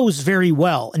flows very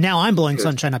well. And now I'm blowing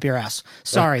sunshine up your ass.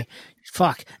 Sorry.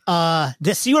 Fuck.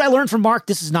 See what I learned from Mark?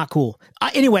 This is not cool.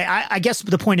 Anyway, I guess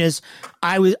the point is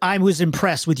I was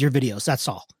impressed with your videos. That's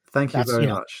all. Thank you very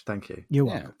much. Thank you. You're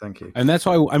welcome. Thank you. And that's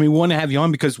why we want to have you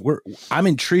on because I'm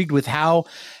intrigued with how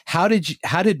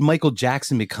did Michael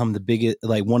Jackson become the biggest,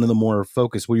 like one of the more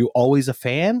focused? Were you always a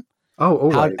fan? Oh,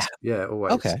 always.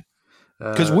 Always. Okay.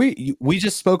 Because we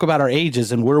just spoke about our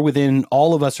ages and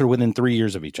all of us are within 3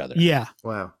 years of each other. Yeah.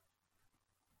 Wow.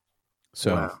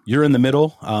 So you're in the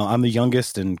middle. I'm the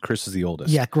youngest and Chris is the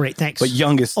oldest. Yeah, great. Thanks. But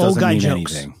youngest doesn't mean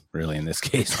jokes. anything really in this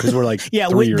case because we're like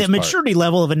with the maturity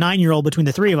level of a 9-year-old between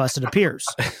the three of us, it appears.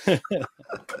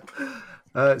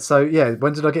 When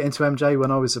did I get into MJ?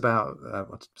 When I was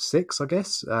about 6, I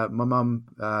guess. My mum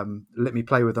let me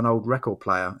play with an old record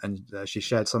player, and she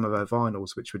shared some of her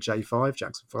vinyls, which were J5,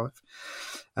 Jackson 5,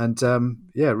 and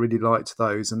really liked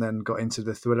those. And then got into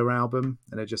the Thriller album,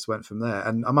 and it just went from there.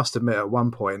 And I must admit, at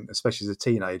one point, especially as a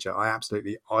teenager, I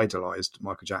absolutely idolized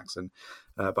Michael Jackson.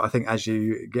 But I think as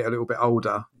you get a little bit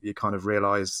older, you kind of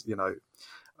realize,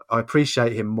 I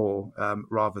appreciate him more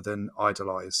rather than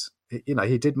idolize.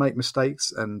 He did make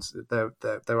mistakes, and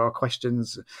there are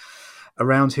questions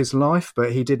around his life,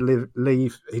 but he did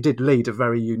lead a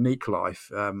very unique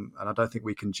life, and I don't think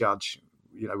we can judge.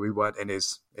 We weren't in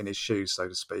his shoes, so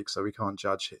to speak, so we can't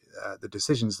judge the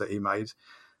decisions that he made.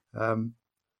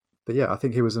 But I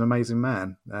think he was an amazing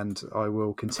man, and I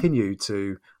will continue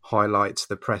to highlight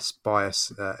the press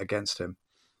bias against him.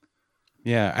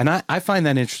 Yeah, and I find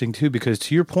that interesting too, because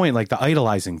to your point, like the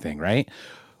idolizing thing, right?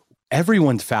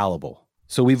 Everyone's fallible.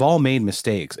 So we've all made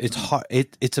mistakes. It's hard.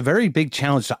 It's a very big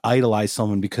challenge to idolize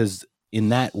someone because in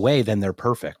that way, then they're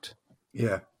perfect.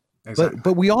 Yeah, exactly.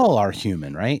 But we all are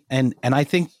human, right? And I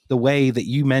think the way that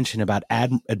you mentioned about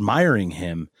admiring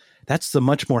him, that's the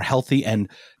much more healthy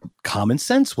and common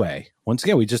sense way. Once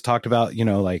again, we just talked about,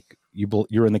 like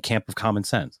you're in the camp of common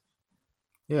sense.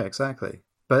 Yeah, exactly.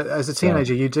 But as a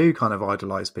teenager, you do kind of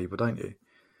idolize people, don't you?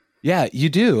 Yeah, you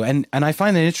do. And I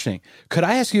find that interesting. Could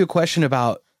I ask you a question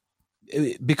about,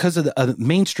 because of the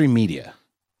mainstream media,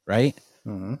 right?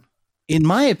 Mm-hmm. In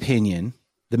my opinion,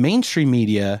 the mainstream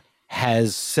media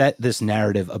has set this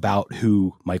narrative about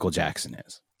who Michael Jackson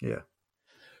is. Yeah.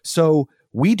 So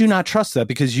we do not trust that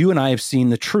because you and I have seen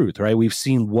the truth, right? We've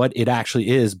seen what it actually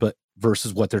is, but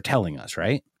versus what they're telling us,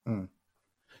 right? Mm.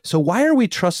 So why are we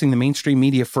trusting the mainstream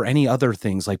media for any other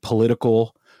things like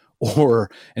political or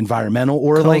environmental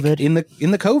or COVID. Like in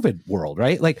the COVID world,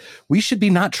 right? Like we should be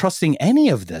not trusting any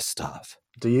of this stuff.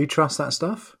 Do you trust that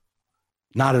stuff?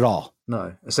 Not at all.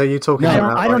 No. So you're talking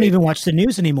about... I don't even watch the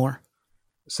news anymore.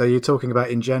 So you're talking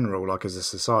about in general, like as a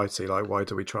society, like why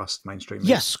do we trust mainstream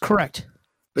media? Yes, correct.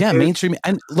 Because, mainstream.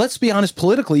 And let's be honest,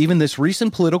 politically, even this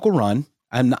recent political run,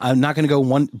 I'm not going to go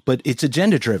one, but it's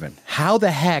agenda driven. How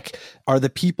the heck are the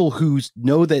people who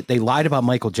know that they lied about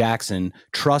Michael Jackson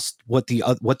trust what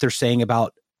they're saying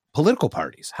about political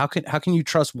parties? How can you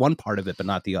trust one part of it but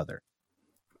not the other?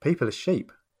 People are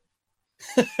sheep.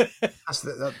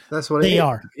 That's what they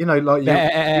are.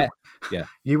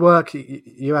 You work.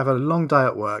 You have a long day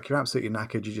at work. You're absolutely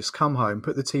knackered. You just come home,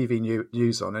 put the TV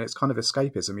news on, and it's kind of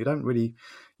escapism.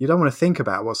 You don't want to think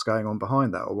about what's going on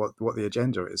behind that or what the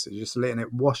agenda is. You're just letting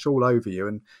it wash all over you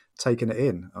and taking it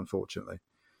in, unfortunately.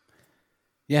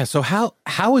 Yeah. So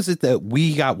how is it that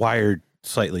we got wired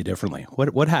slightly differently?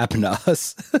 What happened to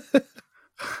us?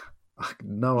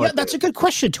 No idea. Yeah, that's a good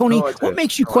question, Tony. What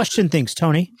makes you question things,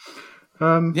 Tony?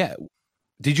 Yeah.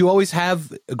 Did you always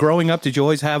have, growing up,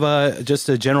 just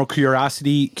a general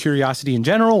curiosity in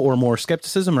general, or more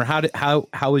skepticism, or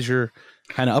how was your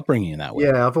kind of upbringing in that way?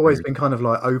 Yeah, I've always been kind of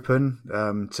like open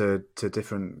to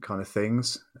different kind of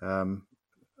things.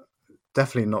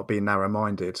 Definitely not being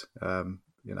narrow-minded,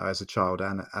 as a child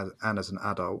and as an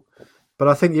adult. But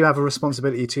I think you have a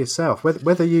responsibility to yourself,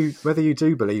 whether you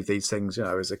do believe these things,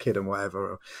 as a kid and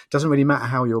whatever. It doesn't really matter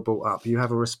how you're brought up. You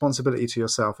have a responsibility to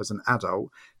yourself as an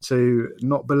adult to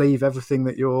not believe everything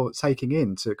that you're taking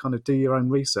in, to kind of do your own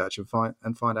research and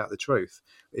find out the truth.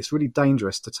 It's really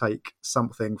dangerous to take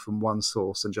something from one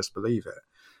source and just believe it.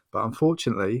 But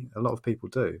unfortunately, a lot of people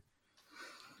do.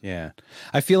 Yeah,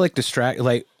 I feel like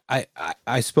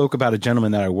I spoke about a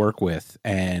gentleman that I work with,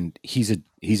 and he's a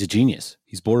genius.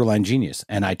 He's borderline genius.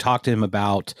 And I talked to him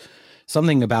about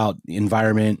something about the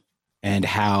environment and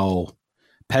how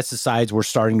pesticides were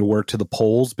starting to work to the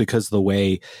poles because of the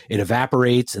way it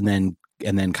evaporates and then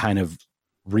kind of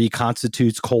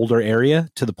reconstitutes colder area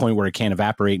to the point where it can't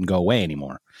evaporate and go away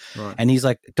anymore. Right. And he's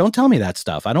like, don't tell me that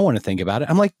stuff. I don't want to think about it.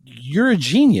 I'm like, you're a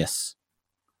genius.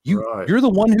 You're the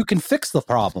one who can fix the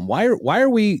problem. Why are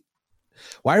we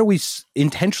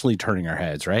intentionally turning our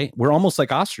heads, right? We're almost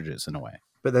like ostriches in a way.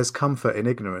 But there's comfort in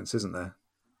ignorance, isn't there?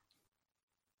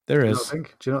 There is. Do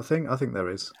you not think? I think there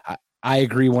is. I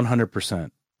agree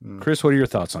 100%. Chris, what are your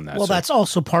thoughts on that? Well, that's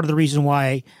also part of the reason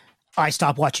why I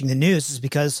stopped watching the news, is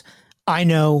because I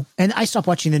know, and I stopped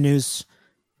watching the news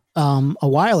a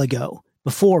while ago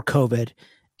before COVID.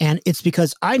 And it's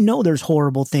because I know there's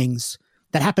horrible things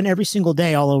that happen every single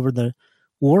day all over the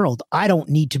world. I don't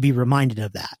need to be reminded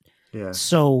of that. Yeah.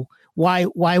 So why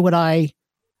would I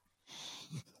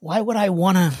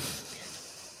want to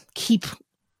keep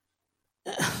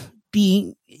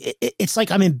being? It's like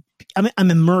I'm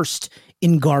immersed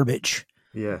in garbage.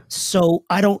 Yeah. So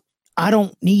I don't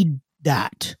need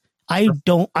that. I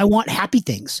want happy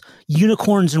things,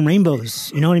 unicorns and rainbows.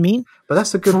 You know what I mean? But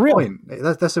that's a good point.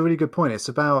 That's a really good point. It's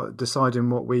about deciding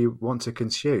what we want to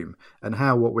consume and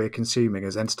how what we're consuming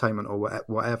as entertainment or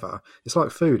whatever. It's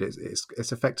like food.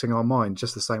 It's affecting our mind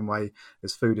just the same way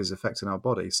as food is affecting our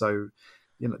body. So,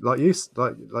 you know, like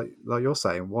you're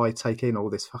saying, why take in all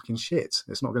this fucking shit?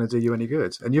 It's not going to do you any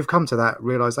good. And you've come to that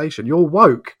realization. You're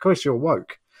woke, Chris. You're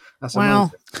woke. That's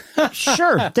amazing.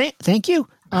 Sure. Thank you.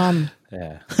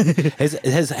 Yeah.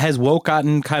 Has woke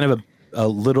gotten kind of a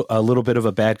little bit of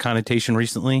a bad connotation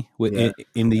recently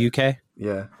in the UK?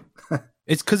 Yeah.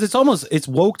 It's because it's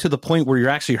woke to the point where you're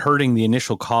actually hurting the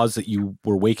initial cause that you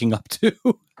were waking up to.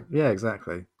 Yeah,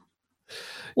 exactly.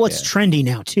 Well, it's trendy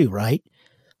now too, right?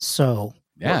 So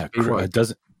yeah, it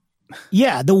doesn't.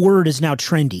 Yeah, the word is now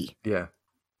trendy. Yeah,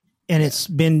 and it's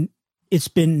been.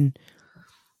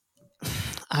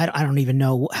 I don't even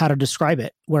know how to describe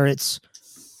it. Where it's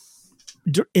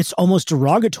almost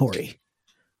derogatory,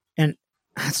 and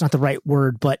that's not the right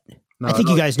word, but I think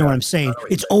you guys know what I'm saying.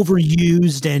 It's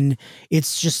overused, and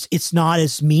it's not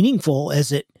as meaningful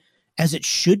as it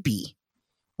should be.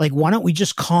 Like, why don't we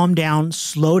just calm down,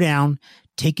 slow down,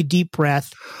 take a deep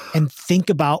breath, and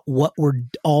think about what we're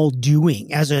all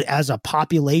doing as a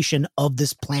population of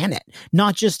this planet?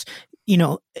 Not just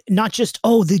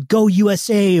the go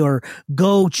USA or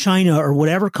go China or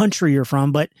whatever country you're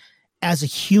from, but as a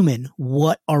human,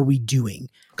 what are we doing?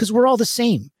 Because we're all the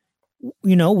same.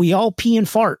 You know, we all pee and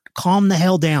fart. Calm the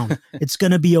hell down. It's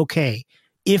going to be okay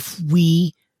if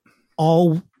we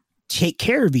all take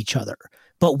care of each other.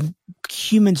 But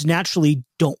humans naturally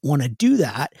don't want to do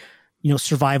that. You know,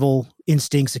 survival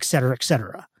instincts, et cetera, et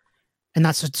cetera. And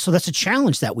that's a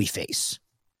challenge that we face.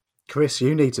 Chris,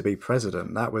 you need to be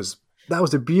president. That was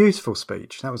a beautiful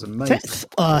speech. That was amazing.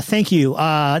 Thank you.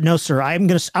 No, sir. I'm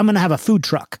gonna have a food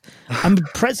truck. I'm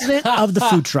president of the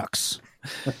food trucks.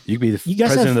 You could be the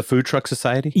president of the Food Truck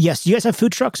Society? Yes. Do you guys have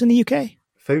food trucks in the UK?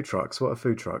 Food trucks? What are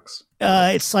food trucks?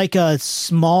 It's like a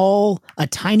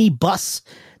tiny bus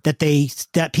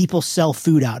that people sell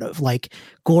food out of, like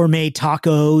gourmet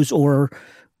tacos or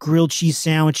grilled cheese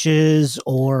sandwiches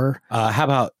or... how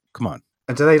about, come on.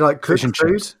 And do they like cook food?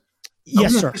 Chips?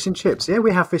 Yes, sir. Fish and chips. Yeah,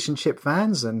 we have fish and chip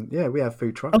vans, and yeah, we have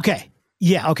food trucks. Okay.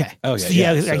 Yeah. Okay. Oh yeah. So,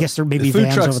 yeah. I guess there may be food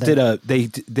vans trucks over there.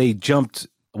 they jumped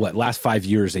last 5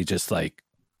 years. They just like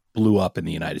blew up in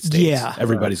the United States. Yeah.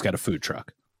 Everybody's got a food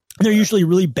truck. They're usually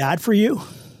really bad for you.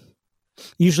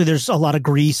 Usually there's a lot of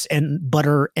grease and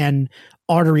butter and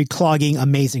artery clogging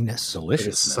amazingness.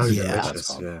 Delicious. So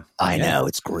delicious. Yeah. I know.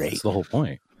 It's great. That's the whole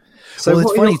point. So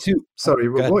it's funny too. Sorry,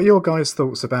 what are your guys'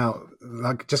 thoughts about,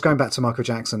 like, just going back to Michael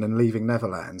Jackson and leaving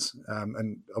Neverland?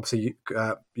 And obviously,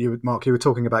 Mark, you were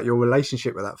talking about your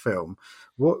relationship with that film.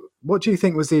 What do you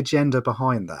think was the agenda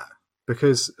behind that?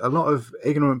 Because a lot of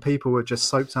ignorant people were just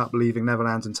soaked up leaving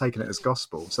Neverland and taking it as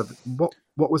gospel. So,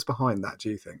 what was behind that? Do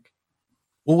you think?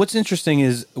 Well, what's interesting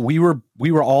is we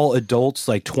were all adults,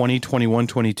 like 20, 21,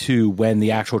 22, when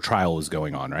the actual trial was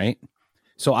going on, right?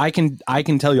 So I can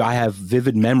tell you I have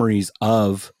vivid memories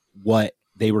of what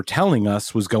they were telling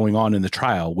us was going on in the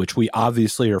trial, which we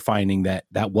obviously are finding that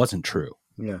wasn't true.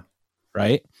 Yeah.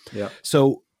 Right? Yeah.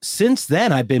 So since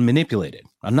then I've been manipulated.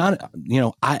 I'm not,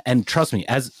 and trust me,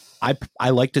 as I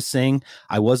like to sing,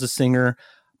 I was a singer.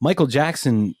 Michael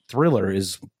Jackson Thriller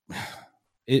it's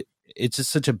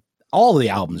just all the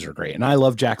albums are great. And I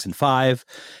love Jackson 5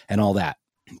 and all that.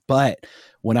 But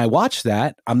when I watched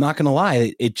that, I'm not going to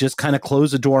lie, it just kind of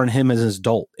closed the door on him as an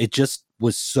adult. It just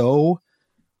was so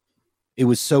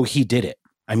he did it.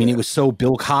 I mean, it was so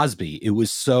Bill Cosby. It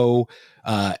was so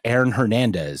Aaron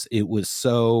Hernandez. It was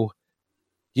so,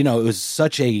 it was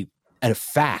such a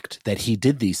fact that he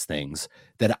did these things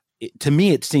that to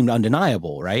me, it seemed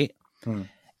undeniable. Right.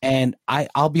 And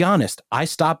I'll be honest,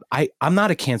 I'm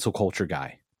not a cancel culture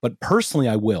guy, but personally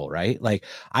I will, right? Like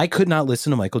I could not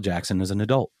listen to Michael Jackson as an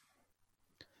adult.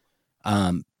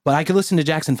 But I could listen to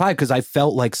Jackson 5 because I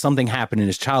felt like something happened in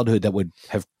his childhood that would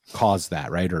have caused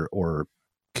that, right? Or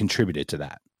contributed to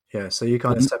that. Yeah. So you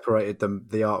kind of separated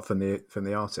the art from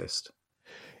the artist.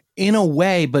 In a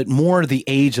way, but more the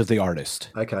age of the artist.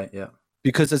 Okay. Yeah.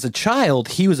 Because as a child,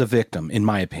 he was a victim, in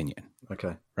my opinion.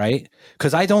 Okay. Right?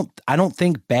 Because I don't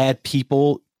think bad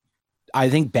people. I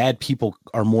think bad people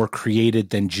are more created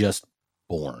than just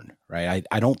born. Right?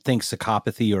 I don't think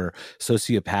psychopathy or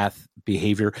sociopath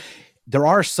behavior. There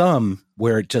are some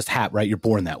where it just happens. Right? You're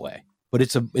born that way, but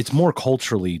it's more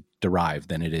culturally derived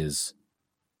than it is,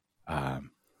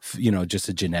 just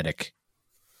a genetic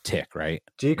tick. Right?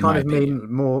 Do you kind of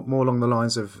mean more along the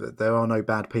lines of there are no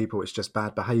bad people? It's just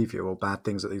bad behavior or bad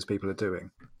things that these people are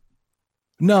doing.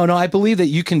 No, I believe that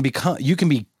you can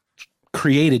be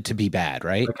created to be bad,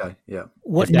 right? Okay, yeah.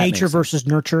 What nature versus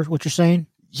nurture, what you're saying?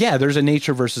 Yeah, there's a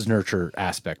nature versus nurture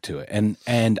aspect to it.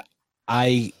 And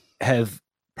I have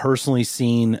personally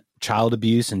seen child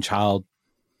abuse and child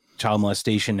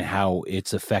molestation, how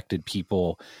it's affected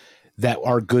people that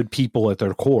are good people at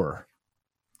their core.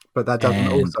 But that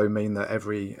doesn't also mean that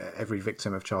every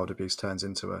victim of child abuse turns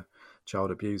into a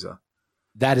child abuser.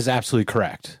 That is absolutely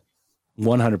correct.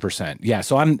 100%. Yeah.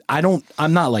 So I'm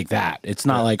not like that. It's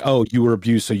not like, oh, you were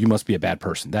abused, so you must be a bad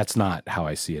person. That's not how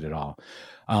I see it at all.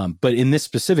 But in this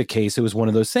specific case, it was one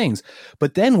of those things.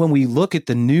 But then when we look at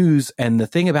the news and the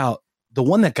thing about the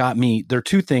one that got me, there are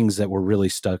two things that were really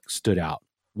stood out.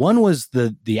 One was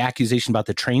the accusation about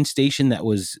the train station that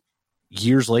was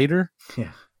years later.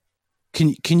 Yeah.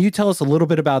 Can you tell us a little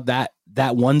bit about that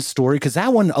one story? Because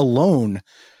that one alone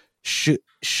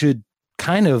should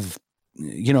kind of,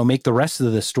 make the rest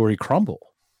of the story crumble.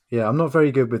 Yeah, I'm not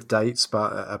very good with dates,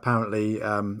 but apparently,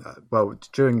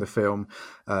 during the film,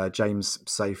 James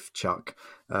Safechuck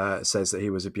says that he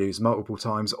was abused multiple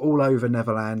times all over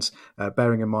Neverland,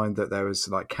 bearing in mind that there was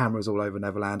like cameras all over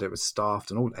Neverland. It was staffed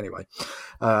and all. Anyway,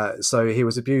 so he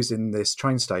was abused in this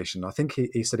train station. I think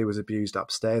he said he was abused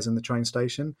upstairs in the train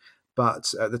station.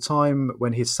 But at the time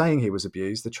when he's saying he was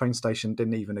abused, the train station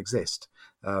didn't even exist.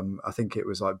 I think it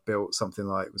was like built something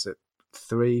like, was it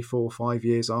 3, 4, 5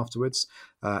 years afterwards?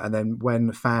 And then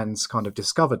when fans kind of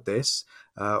discovered this,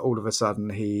 all of a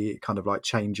sudden he kind of like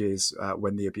changes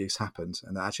when the abuse happened,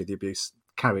 and actually the abuse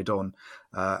carried on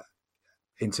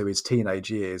into his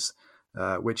teenage years,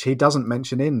 which he doesn't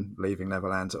mention in Leaving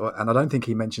Neverland, and I don't think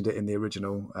he mentioned it in the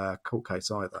original court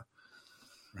case either.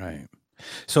 Right.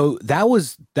 So that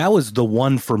was the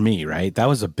one for me, right? That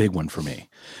was a big one for me.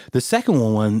 The second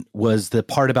one was the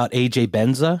part about AJ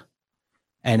Benza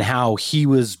and how he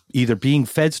was either being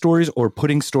fed stories or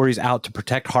putting stories out to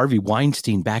protect Harvey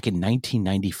Weinstein back in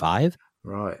 1995.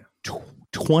 Right.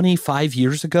 25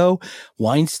 years ago,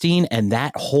 Weinstein and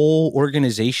that whole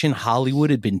organization,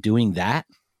 Hollywood, had been doing that.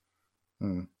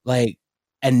 Like,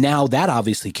 and now that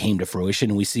obviously came to fruition,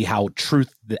 and we see how true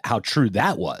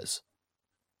that was.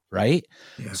 Right.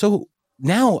 Yeah. So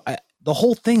now the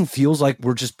whole thing feels like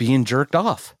we're just being jerked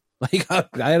off. Like I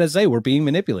gotta say, we're being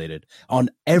manipulated on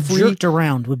every. Jerked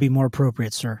around would be more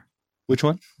appropriate, sir. Which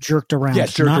one? Jerked around. Yeah,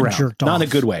 jerked not around. Jerked off. Not in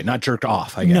a good way. Not jerked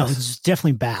off. I guess. No, it's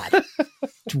definitely bad.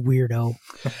 It's weirdo.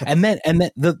 And then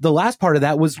the last part of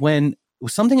that was when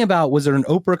something about, was there an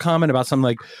Oprah comment about something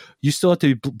like, you still have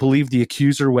to believe the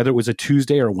accuser whether it was a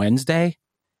Tuesday or Wednesday?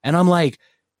 And I'm like,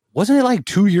 wasn't it like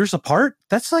 2 years apart?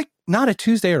 That's like not a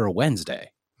Tuesday or a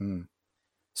Wednesday.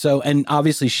 So, and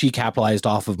obviously she capitalized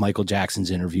off of Michael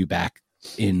Jackson's interview back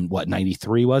in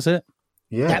 93, was it?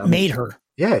 Yeah. That made her.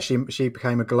 Yeah, she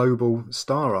became a global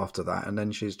star after that, and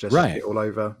then she's just all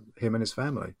over him and his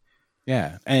family.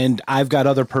 Yeah, and I've got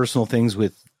other personal things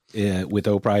with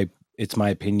Oprah. It's my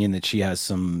opinion that she has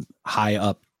some high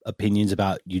up opinions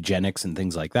about eugenics and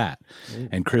things like that.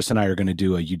 And Chris and I are going to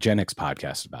do a eugenics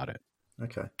podcast about it.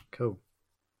 Okay, cool.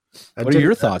 What are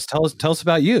your thoughts? Tell us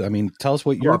about you. I mean, tell us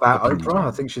what your about Oprah.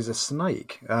 I think she's a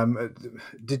snake.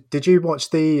 Did you watch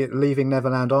the Leaving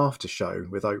Neverland after show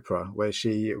with Oprah, where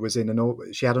she was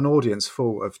she had an audience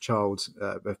full of child?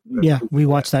 Yeah, we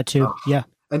watched that too. Yeah,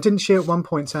 and didn't she at one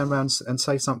point turn around and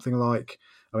say something like,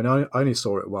 I mean, I only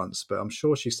saw it once, but I'm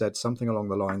sure she said something along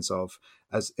the lines of,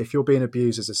 "As if you're being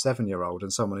abused as a 7-year-old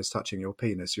and someone is touching your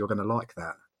penis, you're going to like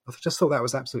that." I just thought that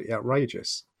was absolutely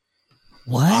outrageous.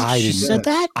 What? She said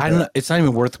that? I don't know. It's not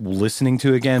even worth listening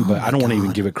to again, but I don't want to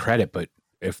even give it credit. But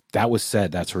if that was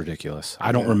said, that's ridiculous.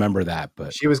 I don't remember that,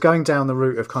 but she was going down the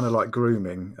route of kind of like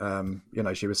grooming.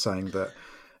 She was saying that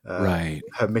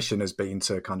her mission has been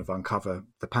to kind of uncover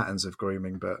the patterns of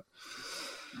grooming, but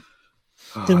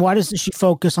then why doesn't she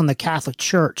focus on the Catholic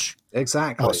Church?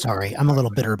 Exactly. Oh, sorry. I'm a little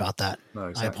bitter about that. No,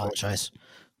 exactly. I apologize.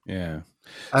 Yeah.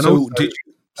 And so also, did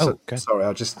you, okay. Sorry,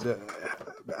 I'll just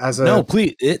no,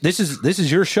 please. This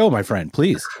is your show, my friend.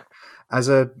 Please. As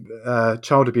a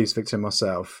child abuse victim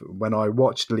myself, when I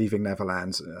watched Leaving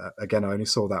Neverland, again, I only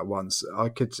saw that once.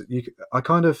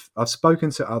 I've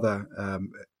spoken to other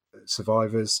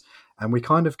survivors, and we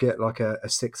kind of get like a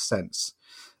sixth sense,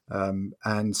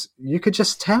 and you could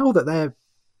just tell that they're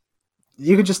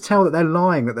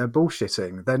lying, that they're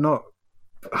bullshitting. They're not.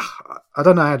 I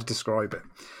don't know how to describe it,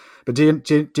 but do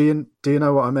you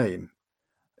know what I mean?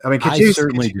 I mean, could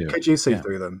you see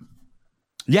through them?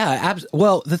 Yeah,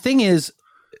 well, the thing is,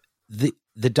 the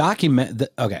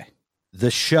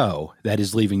show that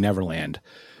is Leaving Neverland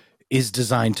is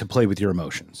designed to play with your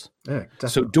emotions. Yeah, definitely.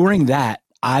 So during that,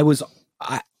 I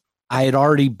had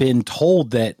already been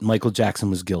told that Michael Jackson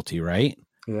was guilty, right?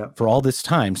 Yeah. For all this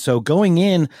time. So going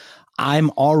in, I'm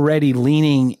already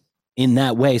leaning in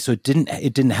that way. So it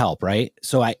didn't help, right?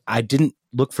 So I didn't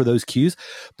look for those cues.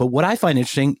 But what I find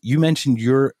interesting, you mentioned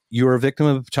you're a victim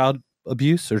of child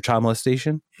abuse or child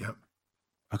molestation. Yep.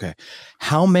 Okay.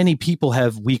 How many people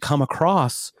have we come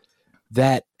across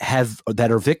that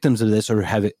are victims of this or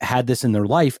have had this in their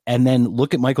life and then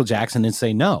look at Michael Jackson and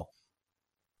say no?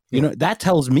 You know, that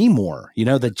tells me more. You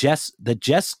know, that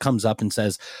Jess comes up and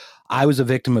says, I was a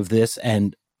victim of this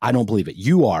and I don't believe it.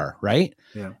 You are, right?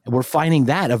 Yeah. And we're finding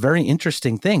that a very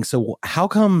interesting thing. So how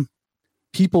come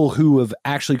people who have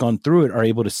actually gone through it are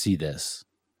able to see this?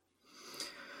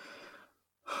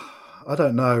 I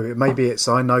don't know. Maybe it's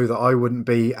I know that I wouldn't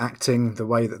be acting the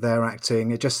way that they're acting.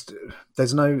 They just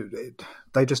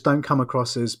don't come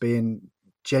across as being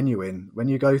genuine. When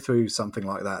you go through something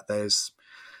like that, there's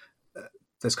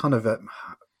kind of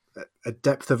a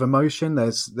depth of emotion.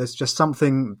 There's just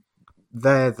something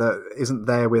there that isn't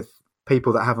there with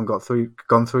people that haven't gone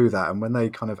through that. And when they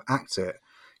kind of act it,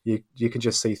 you can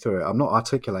just see through it. I'm not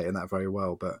articulating that very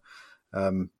well, but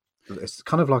it's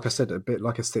kind of like I said, a bit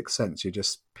like a sixth sense. You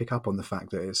just pick up on the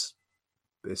fact that it's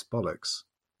bollocks.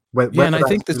 And I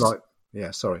think that's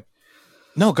sorry.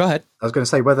 No, go ahead. I was going to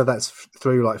say whether that's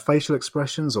through like facial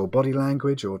expressions or body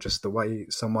language or just the way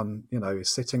someone, is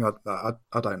sitting.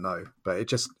 I don't know, but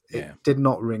it did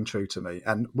not ring true to me.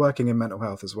 And working in mental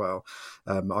health as well,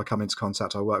 I come into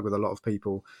contact. I work with a lot of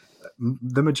people.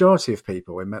 The majority of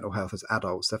people in mental health as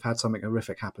adults, they've had something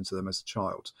horrific happen to them as a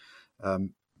child.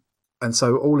 And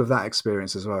so all of that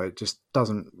experience as well, it just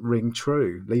doesn't ring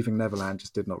true. Leaving Neverland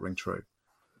just did not ring true.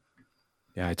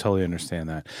 Yeah, I totally understand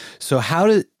that. So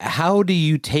how do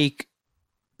you take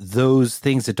those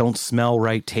things that don't smell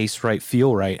right, taste right,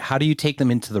 feel right? How do you take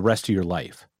them into the rest of your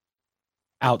life?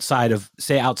 Outside of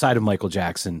Michael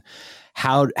Jackson,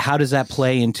 how does that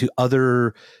play into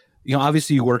other,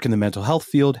 obviously you work in the mental health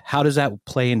field. How does that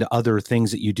play into other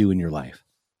things that you do in your life?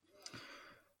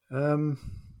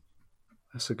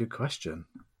 That's a good question.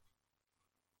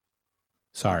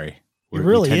 Sorry. It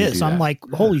really is. I'm like,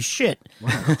 holy shit.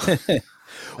 Wow.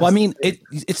 Well, I mean,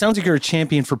 it sounds like you're a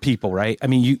champion for people, right? I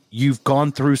mean, you've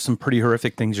gone through some pretty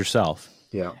horrific things yourself.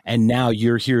 Yeah. And now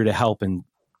you're here to help and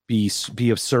be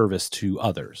of service to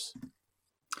others.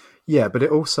 Yeah, but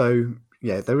it also,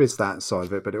 there is that side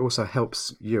of it, but it also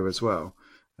helps you as well.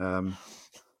 I'm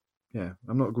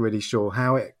not really sure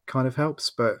how it kind of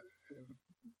helps, but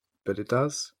it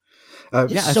does.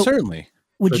 Certainly.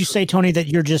 Would you say, Tony, that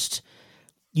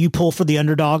you pull for the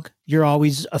underdog? You're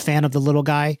always a fan of the little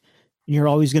guy, and you're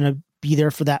always going to be there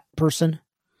for that person?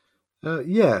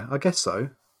 Yeah, I guess so.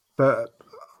 But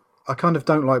I kind of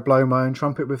don't like blowing my own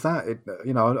trumpet with that.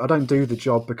 I don't do the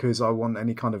job because I want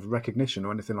any kind of recognition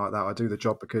or anything like that. I do the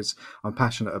job because I'm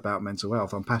passionate about mental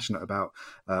health. I'm passionate about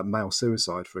male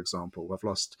suicide, for example. I've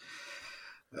lost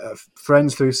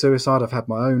friends through suicide. I've had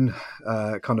my own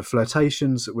kind of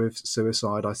flirtations with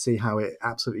suicide. I see how it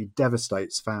absolutely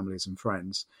devastates families and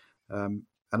friends. And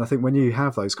I think when you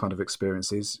have those kind of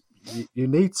experiences, you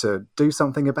need to do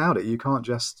something about it. You can't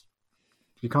just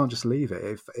leave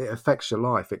it. It affects your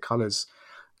life. It colors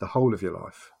the whole of your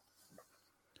life.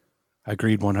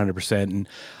 Agreed 100%. And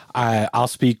I'll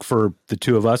speak for the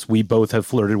two of us. We both have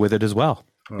flirted with it as well.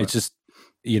 Right. It's just,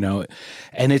 and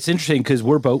it's interesting because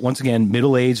we're both, once again,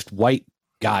 middle-aged white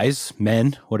guys,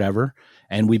 men, whatever.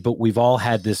 And we've all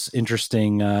had this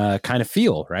interesting kind of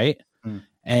feel, right? Mm.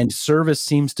 And service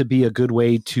seems to be a good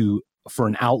way to for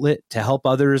an outlet to help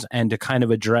others and to kind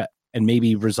of address and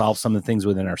maybe resolve some of the things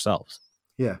within ourselves.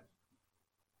 Yeah.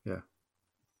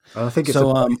 And I think it's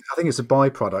a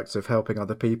byproduct of helping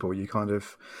other people. You kind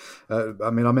of,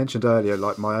 I mentioned earlier,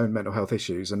 like my own mental health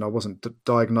issues, and I wasn't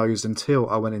diagnosed until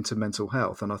I went into mental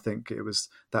health. And I think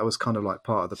that was kind of like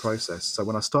part of the process. So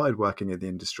when I started working in the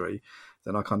industry,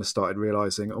 then I kind of started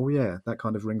realizing, oh yeah, that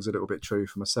kind of rings a little bit true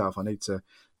for myself. I need to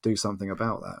do something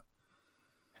about that.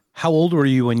 How old were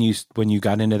you when you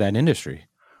got into that industry?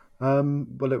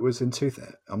 Well, it was in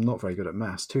I'm not very good at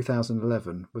maths.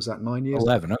 2011. Was that 9 years?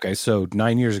 11. Okay. So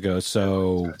 9 years ago.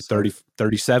 So 30,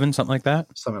 37, something like that.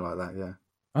 Something like that. Yeah.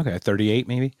 Okay. 38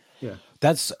 maybe. Yeah.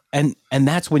 That's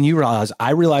when you realize,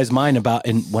 I realized mine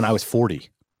when I was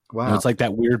 40. Wow. You know, it's like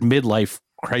that weird midlife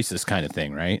crisis kind of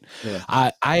thing, right?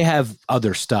 Yeah. I have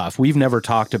other stuff. We've never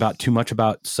talked about too much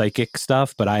about psychic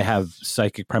stuff, but I have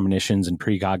psychic premonitions and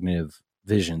precognitive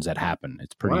visions that happen.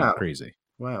 It's pretty crazy.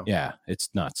 Wow. Yeah, it's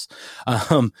nuts.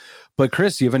 But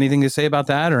Chris, do you have anything to say about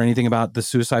that or anything about the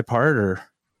suicide part or?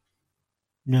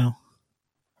 No.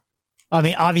 I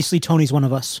mean, obviously Tony's one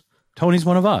of us. Tony's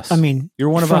one of us. I mean, you're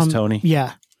one of us, Tony.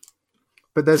 Yeah.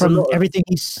 But there's everything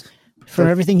he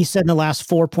said in the last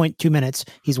 4.2 minutes,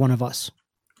 he's one of us.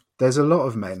 There's a lot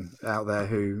of men out there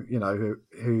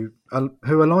who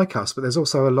are like us, but there's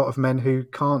also a lot of men who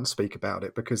can't speak about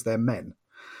it because they're men.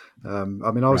 I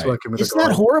was working with Isn't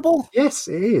that horrible? Yes,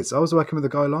 it is. I was working with a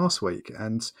guy last week,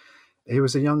 and he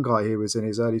was a young guy. He was in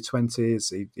his early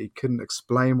 20s. He couldn't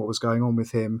explain what was going on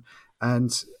with him,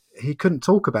 and he couldn't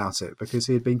talk about it because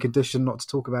he had been conditioned not to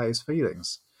talk about his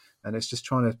feelings. And it's just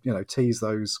trying to, tease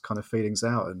those kind of feelings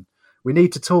out. And we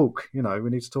need to talk, we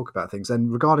need to talk about things.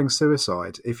 And regarding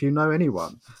suicide, if you know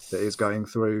anyone that is going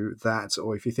through that,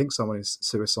 or if you think someone is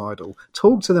suicidal,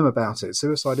 talk to them about it.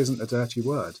 Suicide isn't a dirty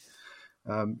word.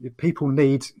 People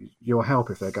need your help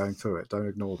if they're going through it. Don't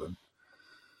ignore them.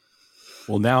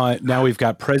 Well, now we've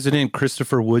got President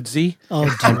Christopher Woodsy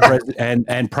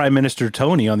and Prime Minister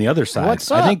Tony on the other side.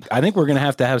 What's up? I think we're going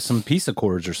to have some peace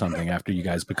accords or something after you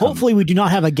guys become. Hopefully, we do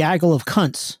not have a gaggle of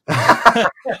cunts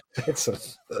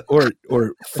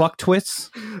or fuck twits.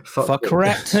 Fuck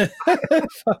correct.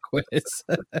 Fuck twits.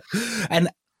 And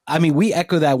I mean, we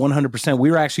echo that 100%. We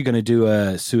were actually going to do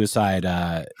a suicide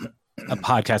a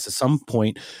podcast at some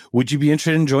point. Would you be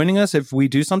interested in joining us if we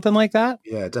do something like that?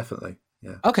 Yeah, definitely.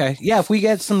 Yeah. Okay. Yeah. If we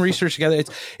get some research together,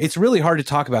 it's really hard to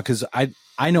talk about because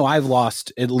I know I've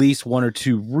lost at least one or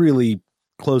two really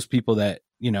close people that,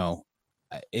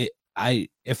 if I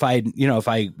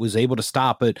was able to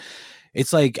stop, but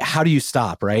it's like, how do you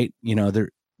stop? Right.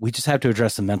 We just have to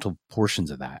address the mental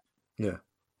portions of that. Yeah.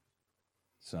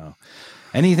 So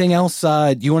anything else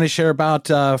you want to share about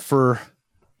the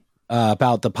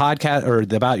podcast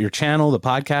or about your channel, the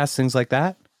podcast, things like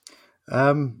that?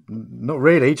 Not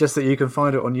really, just that you can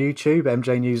find it on YouTube,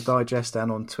 MJ News Digest, and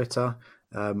on Twitter.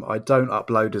 I don't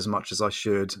upload as much as I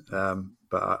should,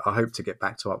 but I hope to get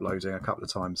back to uploading a couple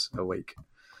of times a week.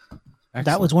 Excellent.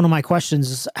 That was one of my questions.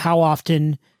 Is how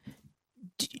often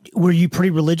were you pretty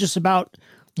religious about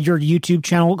your YouTube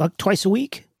channel? Like twice a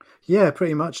week? Yeah,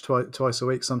 pretty much twice a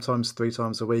week, sometimes 3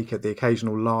 times a week at the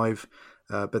occasional live.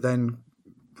 But then,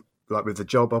 like with the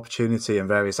job opportunity and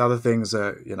various other things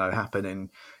that, happen in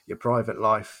your private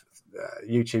life,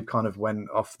 YouTube kind of went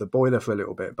off the boiler for a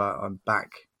little bit, but I'm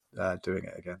back doing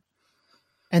it again.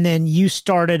 And then you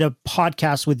started a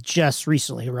podcast with Jess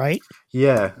recently, right?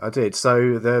 Yeah, I did.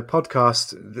 So the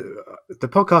podcast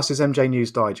is MJ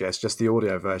News Digest, just the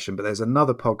audio version, but there's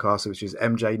another podcast which is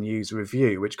MJ News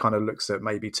Review, which kind of looks at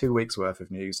maybe 2 weeks worth of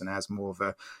news and has more of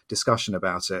a discussion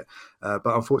about it. But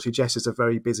unfortunately, Jess is a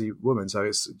very busy woman, so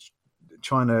it's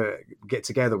trying to get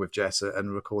together with Jess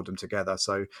and record them together.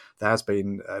 So there has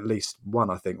been at least one,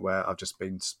 I think, where I've just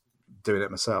been doing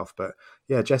it myself. But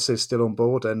yeah, Jess is still on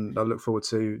board, and I look forward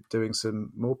to doing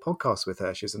some more podcasts with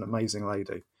her. She's an amazing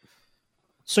lady.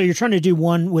 So you're trying to do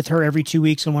one with her every 2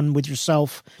 weeks and one with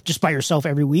yourself, just by yourself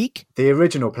every week? The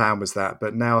original plan was that,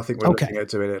 but now I think we're looking at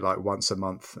doing it like once a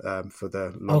month for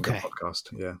the longer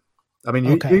podcast. Yeah. I mean,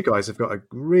 you guys have got a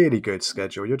really good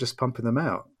schedule. You're just pumping them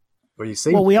out.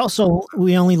 Well,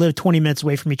 we only live 20 minutes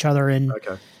away from each other, and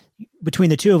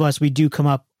between the two of us, we do come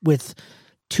up with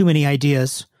too many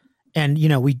ideas, and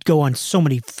we go on so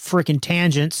many freaking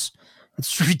tangents.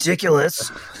 It's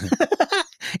ridiculous.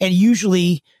 And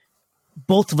usually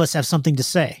both of us have something to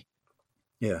say.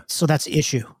 Yeah. So that's the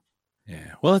issue.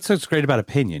 Yeah. Well, that's what's great about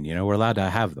opinion. We're allowed to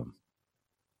have them.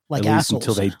 Like at least assholes.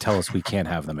 until they tell us we can't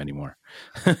have them anymore.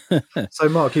 So,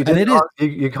 Mark, you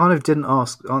kind of didn't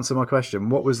answer my question.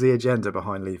 What was the agenda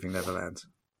behind Leaving Neverland?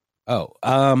 You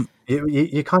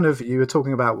were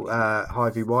talking about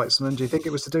Harvey Weitzman. Do you think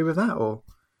it was to do with that, or?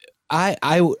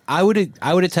 I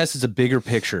would attest it's a bigger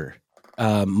picture.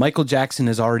 Michael Jackson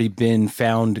has already been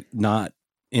found not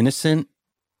innocent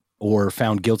or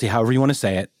found guilty, however you want to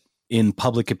say it, in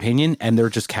public opinion, and they're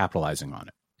just capitalizing on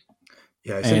it.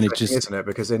 Yeah, it's interesting, isn't it?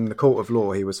 Because in the court of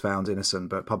law, he was found innocent,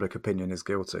 but public opinion is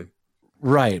guilty.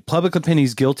 Right. Public opinion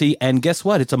is guilty. And guess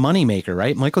what? It's a moneymaker,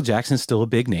 right? Michael Jackson's still a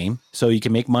big name, so you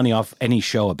can make money off any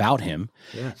show about him.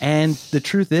 Yeah. And the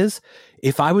truth is,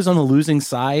 if I was on the losing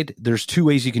side, there's two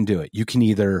ways you can do it. You can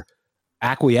either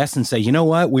acquiesce and say, you know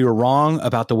what, we were wrong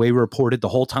about the way we reported the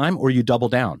whole time, or you double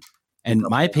down. And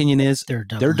my opinion is they're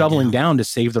doubling down to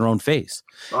save their own face.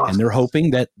 And they're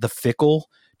hoping that the fickle,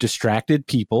 distracted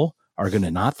people are going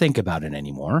to not think about it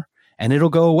anymore and it'll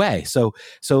go away. So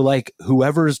like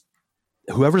whoever's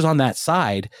on that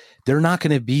side, they're not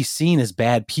going to be seen as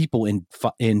bad people in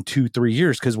 2-3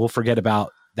 years because we'll forget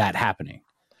about that happening.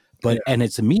 But and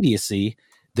it's immediacy.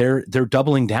 They're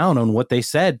doubling down on what they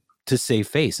said to save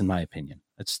face, in my opinion.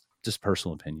 That's just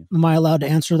personal opinion. Am I allowed to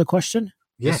answer the question?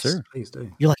 Yes, sir. Please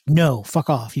do. You're like, no, fuck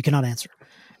off. You cannot answer.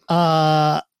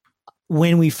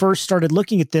 When we first started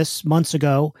looking at this months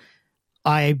ago,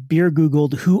 I beer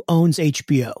Googled who owns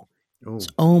HBO. Ooh. It's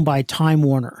owned by Time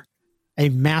Warner, a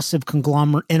massive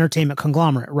entertainment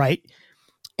conglomerate, right?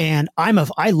 And I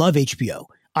love HBO.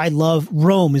 I love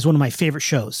Rome is one of my favorite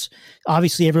shows.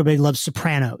 Obviously, everybody loves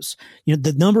Sopranos. You know,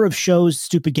 the number of shows,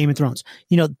 stupid Game of Thrones,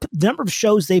 you know, the number of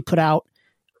shows they put out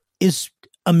is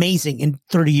amazing in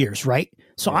 30 years, right?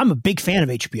 So I'm a big fan of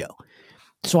HBO.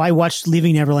 So I watched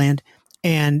Leaving Neverland,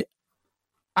 and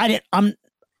I'm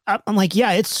like,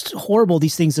 yeah, it's horrible,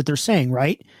 these things that they're saying,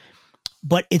 right?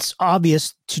 But it's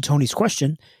obvious, to Tony's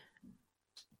question,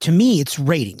 to me, it's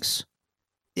ratings.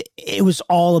 It was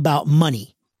all about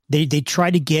money. They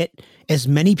tried to get as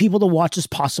many people to watch as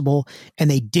possible, and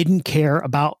they didn't care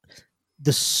about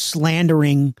the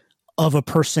slandering of a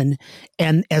person.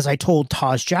 And as I told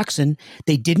Taj Jackson,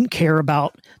 they didn't care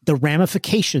about the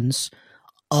ramifications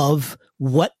of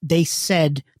what they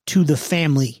said to the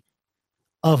family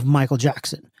of Michael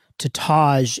Jackson, to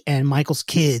Taj and Michael's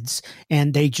kids.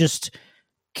 And they just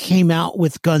came out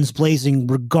with guns blazing,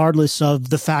 regardless of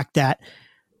the fact that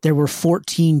there were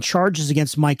 14 charges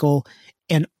against Michael,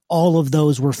 and all of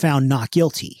those were found not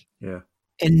guilty. Yeah.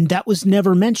 And that was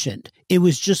never mentioned. It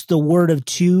was just the word of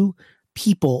two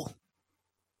people.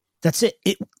 That's it.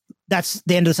 That's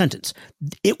the end of the sentence.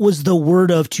 It was the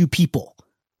word of two people.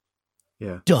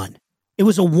 Yeah. Done. It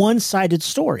was a one-sided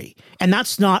story. And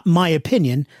that's not my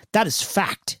opinion. That is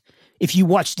fact. If you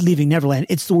watched Leaving Neverland,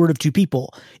 it's the word of two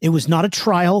people. It was not a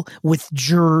trial with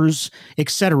jurors,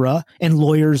 etc., and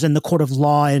lawyers and the court of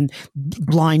law and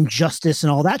blind justice and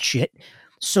all that shit.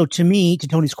 So to me, to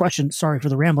Tony's question, sorry for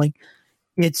the rambling,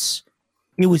 it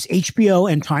was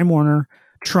HBO and Time Warner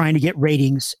trying to get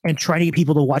ratings and trying to get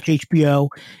people to watch HBO.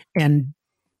 And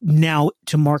now,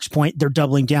 to Mark's point, they're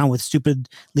doubling down with stupid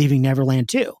Leaving Neverland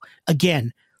too.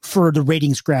 Again, for the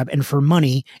ratings grab and for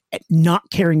money,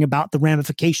 not caring about the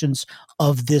ramifications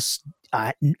of this,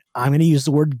 I'm going to use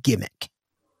the word gimmick.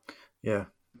 Yeah.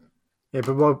 Yeah,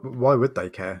 but why would they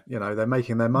care? You know, they're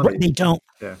making their money. They don't.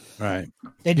 Yeah. Right.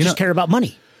 They just care about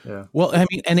money. Yeah. Well, I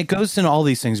mean, and it goes into all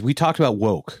these things. We talked about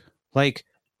woke. Like,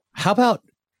 how about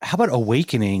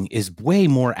awakening is way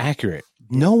more accurate?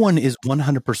 No one is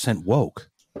 100% woke.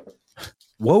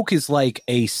 Woke is like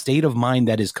a state of mind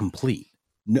that is complete.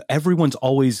 Everyone's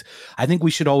always, I think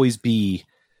we should always be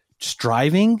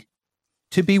striving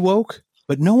to be woke,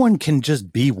 but no one can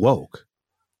just be woke.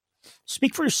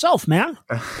 Speak for yourself, man.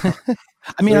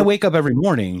 I mean, I wake up every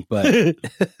morning, but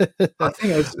I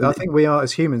think we are,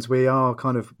 as humans,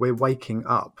 we're waking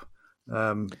up.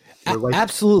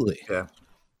 Absolutely. Yeah.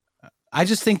 I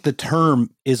just think the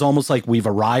term is almost like we've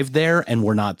arrived there and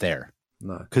we're not there.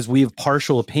 No, because we have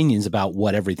partial opinions about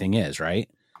what everything is, right?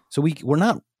 So we're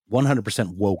not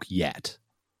 100% woke yet,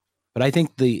 but I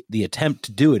think the attempt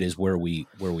to do it is where we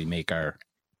make our.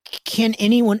 Can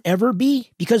anyone ever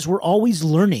be? Because we're always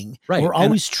learning. Right. We're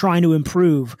always trying to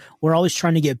improve. We're always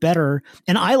trying to get better.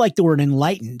 And I like the word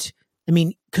enlightened. I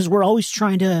mean, because we're always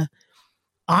trying to.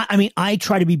 I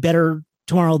try to be better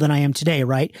tomorrow than I am today,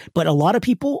 right? But a lot of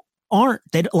people aren't.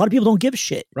 A lot of people don't give a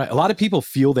shit. Right. A lot of people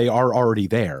feel they are already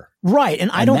there. Right.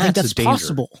 And I don't think that's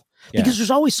possible. Yeah. Because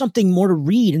there's always something more to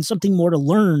read and something more to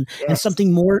learn and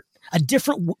something more, a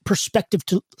different perspective,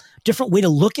 different way to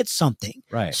look at something.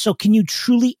 Right. So can you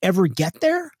truly ever get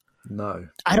there? No.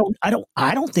 I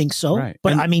don't think so. Right.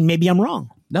 But I mean, maybe I'm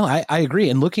wrong. No, I agree.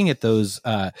 And looking at those,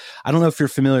 I don't know if you're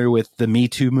familiar with the Me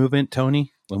Too movement,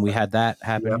 Tony, when we had that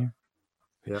happen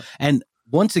here. Yeah. And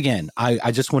once again,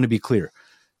 I just want to be clear.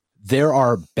 There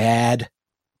are bad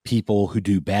people who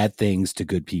do bad things to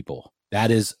good people. That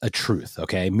is a truth.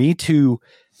 Okay. Me Too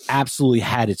absolutely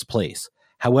had its place.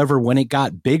 However, when it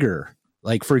got bigger,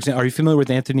 like, for example, are you familiar with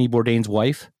Anthony Bourdain's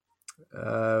wife?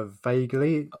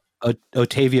 Vaguely.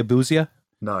 Octavia Buzia?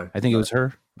 No. I think it was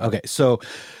her. Okay. So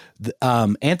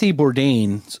Anthony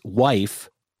Bourdain's wife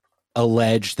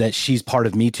alleged that she's part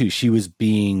of Me Too. She was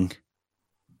being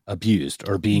abused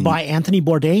or being... By Anthony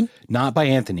Bourdain? Not by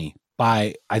Anthony.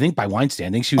 I think by Weinstein. I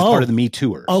think she was part of the Me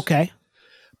Tooers. Okay.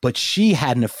 But she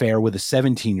had an affair with a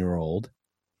 17-year-old.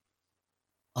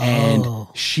 And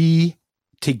she,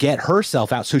 to get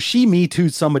herself out, so she Me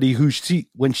Too'd somebody who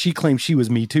when she claimed she was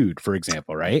Me Too'd, for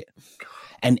example, right?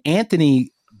 And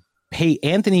Anthony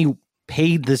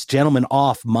paid this gentleman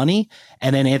off money,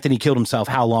 and then Anthony killed himself.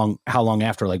 How long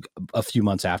after? Like a few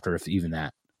months after, if even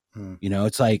that. You know,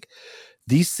 it's like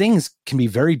these things can be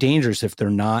very dangerous if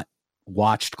they're not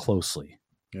watched closely.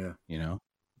 Yeah. You know?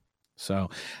 So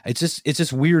it's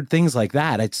just weird things like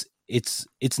that.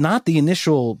 It's not the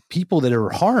initial people that are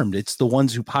harmed. It's the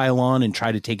ones who pile on and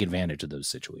try to take advantage of those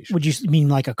situations. Would you mean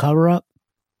like a cover up?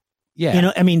 Yeah. You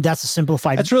know, I mean, that's a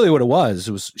simplified. That's really what it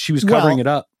was. She was covering it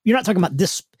up. You're not talking about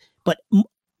this, but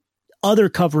other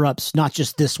cover ups, not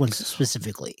just this one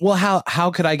specifically. Well,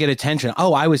 how could I get attention?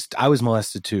 Oh, I was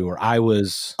molested too, or I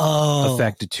was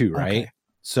affected too. Right. Okay.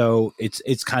 So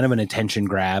it's kind of an attention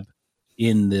grab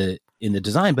in the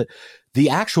design, but the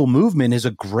actual movement is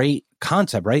a great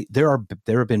concept, right? There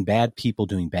have been bad people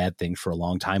doing bad things for a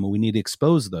long time, and we need to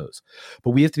expose those.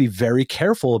 But we have to be very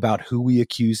careful about who we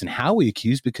accuse and how we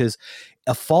accuse, because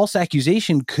a false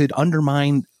accusation could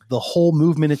undermine the whole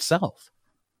movement itself.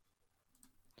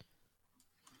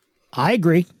 I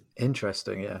agree.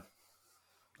 Interesting, yeah.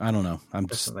 I don't know.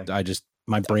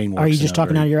 My brain works. Are you just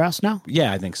talking out of your ass now?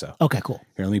 Yeah, I think so. Okay, cool.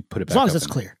 Here, let me put it back. As long as it's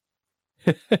clear.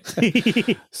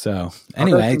 So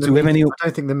anyway, do we have any? I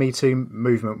don't think the Me Too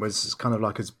movement was kind of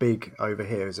like as big over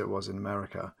here as it was in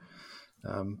America.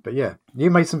 But yeah,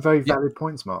 you made some very valid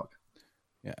points, Mark.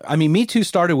 Yeah, I mean, Me Too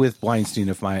started with Weinstein,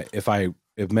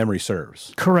 if memory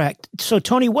serves. Correct. So,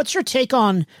 Tony, what's your take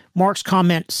on Mark's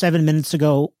comment 7 minutes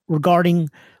ago regarding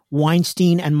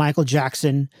Weinstein and Michael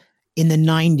Jackson in the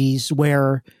 90s,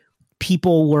 where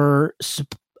people were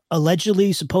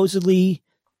supposedly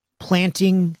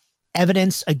planting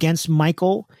evidence against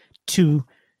Michael to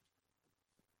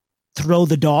throw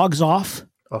the dogs off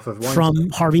of from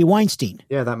Harvey Weinstein?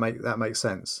 Yeah, that makes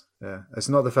sense. Yeah, it's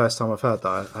not the first time I've heard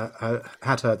that. I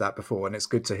had heard that before, and it's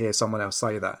good to hear someone else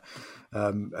say that.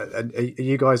 And are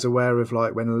you guys aware of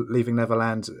like when Leaving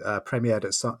Neverland premiered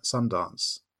at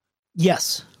Sundance?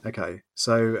 Yes. Okay.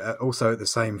 So also at the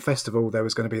same festival, there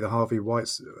was going to be the Harvey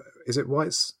Is it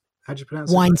Weitz? How do you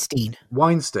pronounce Weinstein. it?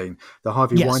 Weinstein. The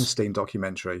Harvey Weinstein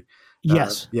documentary.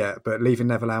 Yes. Yeah, but Leaving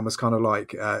Neverland was kind of like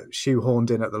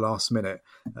shoehorned in at the last minute,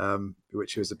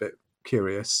 which was a bit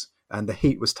curious. And the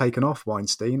heat was taken off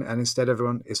Weinstein, and instead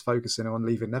everyone is focusing on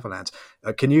Leaving Neverland.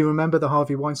 Can you remember the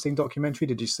Harvey Weinstein documentary?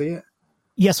 Did you see it?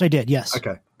 Yes, I did. Yes.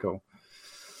 Okay, cool.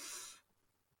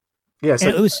 Yeah,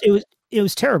 so it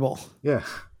was terrible. Yeah,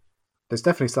 there's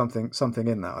definitely something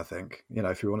in that. I think, you know,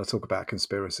 if you want to talk about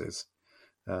conspiracies,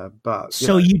 but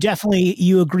so you definitely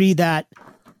agree that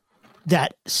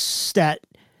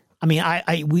I mean,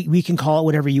 we can call it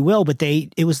whatever you will, but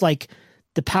it was like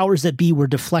the powers that be were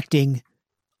deflecting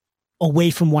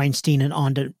away from Weinstein and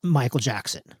onto Michael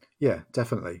Jackson. Yeah,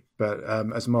 definitely. But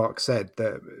as Mark said,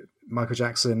 that Michael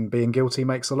Jackson being guilty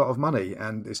makes a lot of money,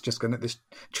 and this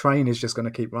train is just going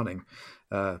to keep running,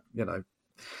 you know.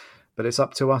 But it's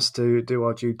up to us to do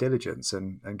our due diligence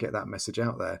and get that message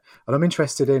out there. And I'm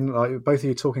interested in, like, both of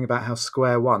you talking about how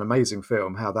Square One, amazing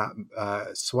film, how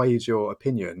that swayed your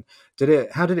opinion.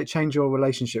 How did it change your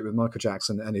relationship with Michael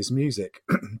Jackson and his music?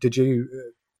 Did you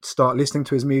start listening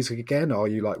to his music again? Or are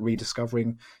you like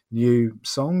rediscovering new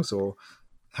songs, or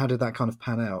how did that kind of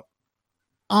pan out?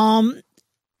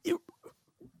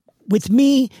 With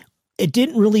me, it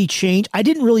didn't really change. I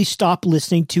didn't really stop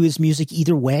listening to his music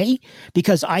either way,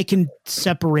 because I can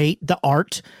separate the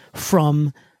art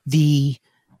from the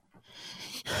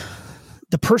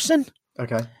person.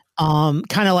 Okay.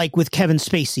 Kind of like with Kevin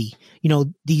Spacey, you know,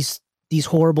 these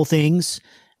horrible things.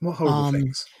 What horrible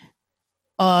things?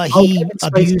 He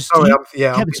abused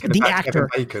the actor.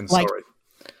 Kevin Bacon, like, sorry.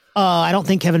 I don't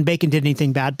think Kevin Bacon did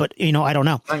anything bad, but you know, I don't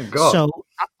know. Thank God. So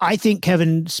I think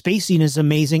Kevin Spacey is an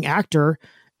amazing actor,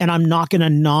 and I'm not going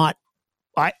to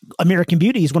American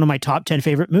Beauty is one of my top 10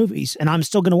 favorite movies, and I'm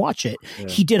still going to watch it. Yeah.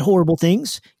 He did horrible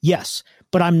things. Yes.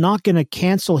 But I'm not going to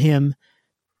cancel him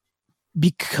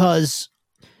because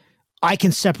I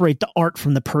can separate the art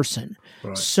from the person.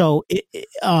 Right. So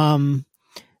to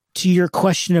your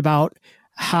question about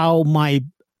how my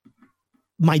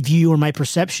view or my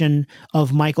perception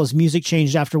of Michael's music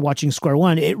changed after watching Square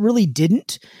One, it really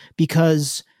didn't,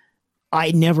 because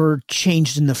I never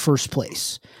changed in the first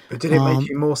place. But did it make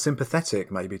you more sympathetic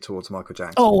maybe towards Michael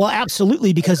Jackson? Oh, well,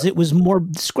 absolutely, because it was more,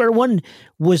 Square One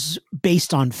was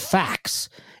based on facts.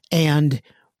 And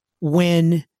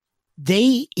when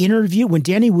Danny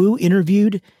Wu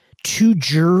interviewed 2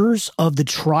 jurors of the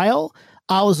trial,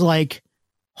 I was like,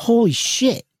 holy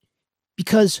shit.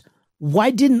 Because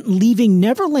why didn't Leaving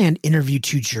Neverland interview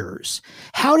 2 jurors?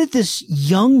 How did this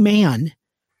young man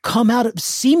come out of,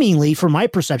 seemingly, from my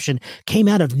perception, came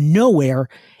out of nowhere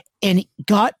and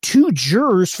got 2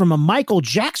 jurors from a Michael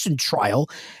Jackson trial,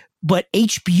 but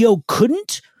HBO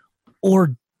couldn't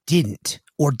or didn't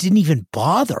even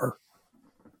bother?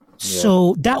 Yeah.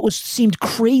 So that seemed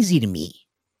crazy to me.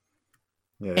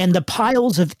 Yeah. And the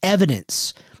piles of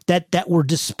evidence that were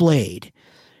displayed.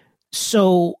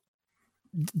 So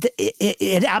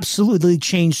it absolutely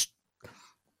changed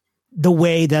the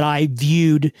way that I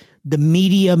viewed the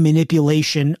media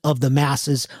manipulation of the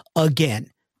masses again.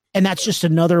 And that's just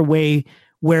another way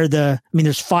where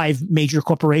there's 5 major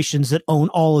corporations that own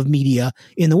all of media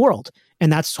in the world.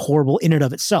 And that's horrible in and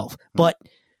of itself. But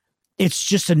it's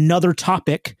just another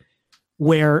topic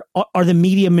where are the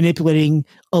media manipulating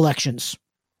elections?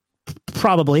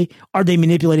 Probably. Are they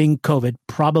manipulating COVID?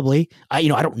 Probably. I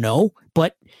don't know,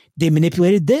 but they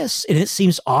manipulated this, and it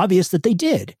seems obvious that they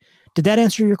did. Did that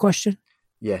answer your question?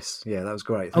 Yes. Yeah, that was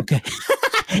great. Okay.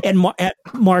 And Mark,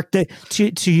 Mark's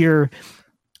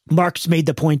made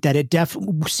the point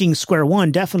that seeing Square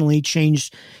One definitely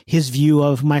changed his view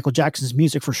of Michael Jackson's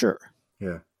music for sure.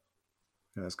 Yeah,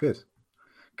 that's good.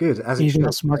 Good. Anything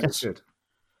else, Marcus? Good.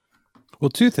 Well,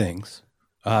 2 things.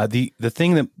 The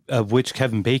thing of which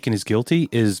Kevin Bacon is guilty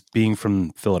is being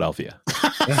from Philadelphia.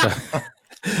 So,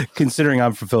 considering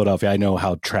I'm from Philadelphia, I know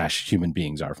how trash human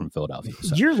beings are from Philadelphia.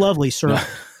 So. You're lovely, sir.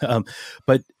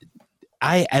 But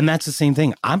and that's the same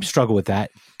thing. I'm struggling with that.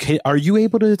 Are you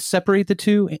able to separate the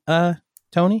 2,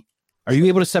 Tony? Are you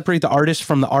able to separate the artist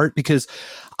from the art? Because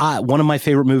one of my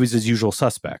favorite movies is Usual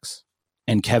Suspects,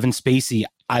 and Kevin Spacey.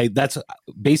 That's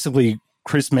basically,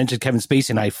 Chris mentioned Kevin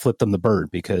Spacey, and I flipped him the bird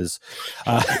because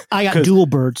I got dual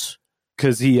birds.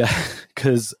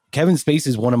 Because Kevin Spacey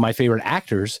is one of my favorite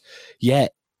actors.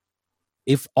 Yet,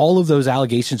 if all of those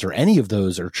allegations or any of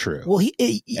those are true, well, he's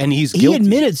guilty. He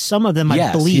admitted some of them.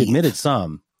 I believe he admitted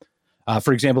some.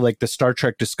 For example, like the Star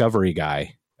Trek Discovery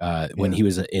guy, when he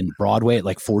was in Broadway at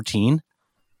like 14,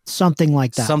 something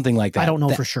like that. I don't know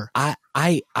for sure.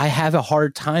 I have a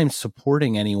hard time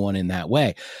supporting anyone in that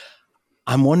way.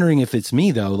 I'm wondering if it's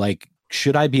me though. Like,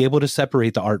 should I be able to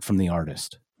separate the art from the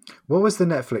artist? What was the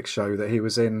Netflix show that he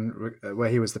was in where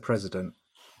he was the president?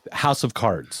 House of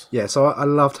Cards. Yeah, so I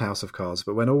loved House of Cards,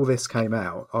 but when all this came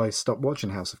out, I stopped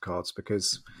watching House of Cards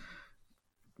because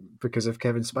of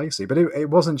Kevin Spacey. But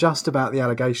it wasn't just about the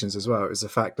allegations as well. It was the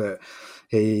fact that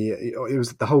it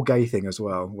was the whole gay thing as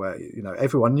well, where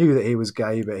everyone knew that he was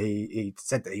gay, but he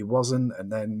said that he wasn't.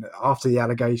 And then after the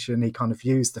allegation, he kind of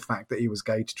used the fact that he was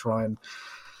gay to try and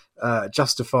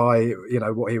justify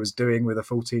what he was doing with a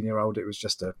 14-year-old. It was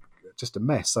just a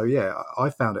mess. So yeah, I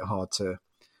found it hard to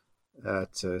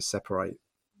separate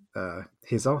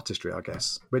his artistry, I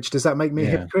guess. Which, does that make me a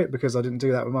hypocrite because I didn't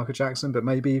do that with Michael Jackson? But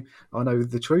maybe I know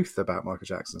the truth about Michael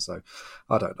Jackson, so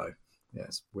I don't know. Yeah,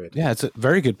 it's weird. Yeah, it's a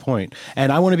very good point.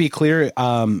 And I want to be clear.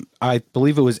 I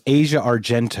believe it was Asia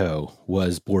Argento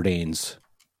was Bourdain's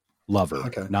lover,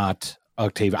 not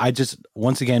Octavia. I just,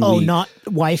 once again, not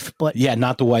wife, but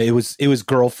not the wife. It was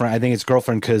girlfriend. I think it's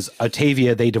girlfriend because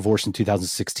Octavia, they divorced in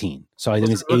 2016. So I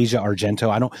think it's Asia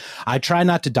Argento. I try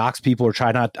not to dox people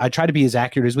I try to be as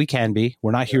accurate as we can be.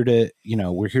 We're not here to,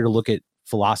 we're here to look at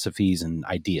philosophies and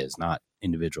ideas, not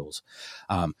individuals.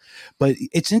 But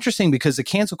it's interesting because the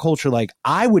cancel culture, like,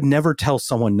 I would never tell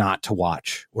someone not to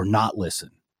watch or not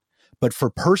listen. But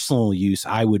for personal use,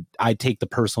 I'd take the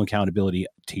personal accountability.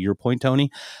 To your point,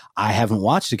 Tony, I haven't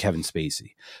watched a Kevin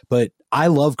Spacey, but I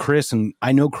love Chris, and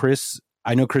I know Chris's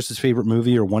favorite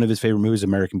movie, or one of his favorite movies,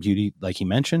 American Beauty, like he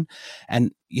mentioned.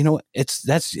 And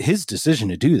that's his decision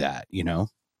to do that.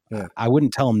 I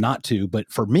wouldn't tell him not to,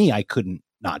 but for me, I couldn't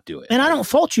not do it. And I don't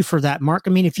fault you for that, Mark. I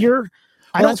mean, if you're,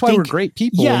 that's why we're great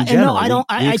people. Yeah, in general. No,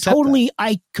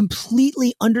 I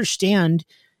completely understand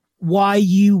why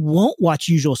you won't watch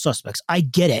Usual Suspects. I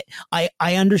get it.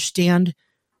 I understand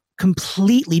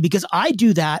completely, because I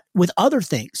do that with other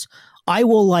things.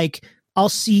 I'll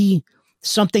see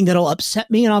something that'll upset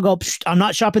me and I'll go, I'm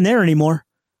not shopping there anymore.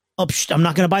 I'm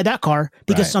not going to buy that car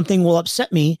because something will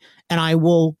upset me, and I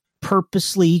will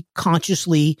purposely,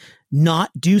 consciously not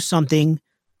do something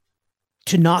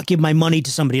to not give my money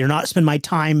to somebody or not spend my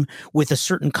time with a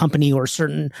certain company or a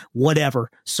certain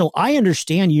whatever. So I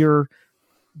understand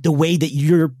the way that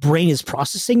your brain is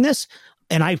processing this,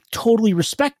 and I totally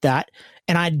respect that.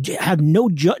 And I have no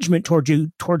judgment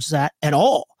towards that at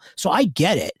all. So I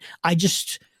get it. I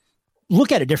just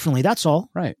look at it differently. That's all.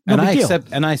 Right. No and big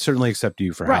deal. I certainly accept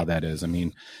you for how that is. I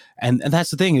mean, and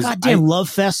that's the thing is, goddamn love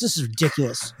fest. This is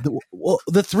ridiculous.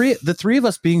 The three of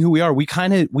us being who we are,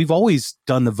 we've always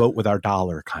done the vote with our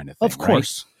dollar kind of thing. Of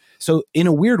course. Right? So in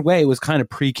a weird way, it was kind of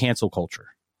pre-cancel culture,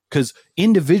 because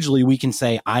individually we can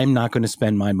say, I'm not going to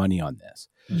spend my money on this.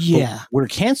 Yeah. But where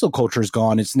cancel culture is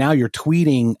gone, it's now you're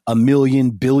tweeting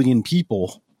 1 billion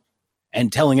people and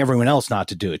telling everyone else not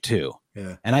to do it too.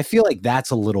 Yeah. And I feel like that's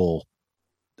a little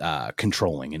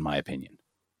controlling, in my opinion.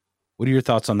 What are your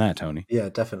thoughts on that, Tony? Yeah,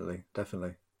 definitely.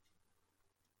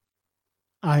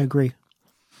 I agree.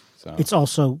 So it's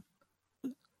also,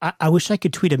 I wish I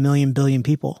could tweet 1 billion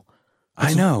people.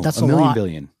 I know. That's 1 million lot.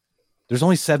 billion. There's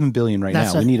only 7 billion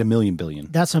now. We need 1 million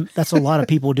billion. That's a lot of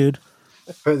people, dude.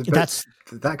 But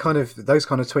those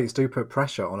kind of tweets do put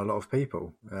pressure on a lot of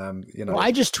people. Well,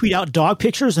 I just tweet out dog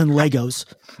pictures and Legos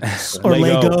or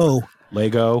Lego.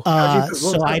 What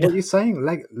are you saying?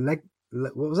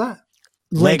 What was that?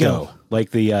 Lego,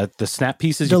 like the snap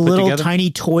pieces the you put little together? tiny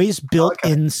toys built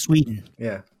in Sweden.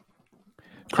 Yeah.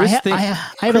 I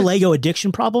have a Lego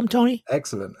addiction problem, Tony.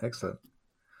 Excellent.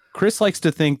 Chris likes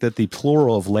to think that the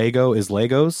plural of Lego is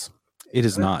Legos. It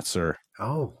is not, sir.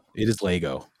 Oh, it is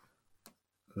Lego.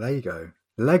 There you go.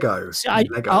 Lego. See,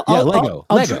 Lego.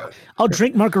 I'll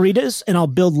drink margaritas and I'll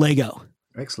build Lego.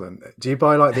 Excellent. Do you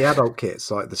buy like the adult kits,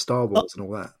 like the Star Wars and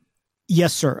all that?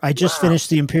 Yes, sir. I just finished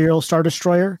the Imperial Star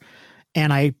Destroyer,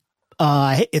 and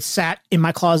it sat in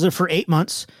my closet for 8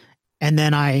 months, and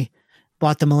then I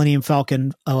bought the Millennium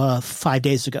Falcon 5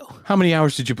 days ago. How many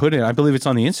hours did you put in? I believe it's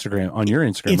on your Instagram,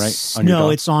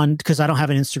 right? It's on, because I don't have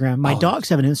an Instagram. My dogs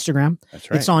have an Instagram.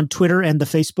 That's right. It's on Twitter and the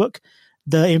Facebook.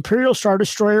 The Imperial Star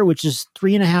Destroyer, which is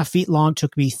 3.5 feet long,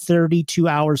 took me 32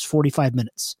 hours, 45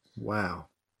 minutes. Wow.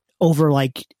 Over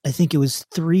I think it was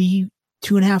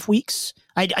 2.5 weeks.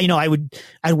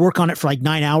 I'd work on it for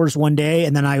 9 hours one day,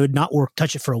 and then I would not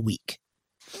touch it for a week.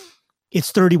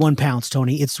 It's 31 pounds,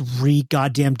 Tony. It's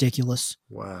goddamn ridiculous.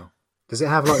 Wow. Does it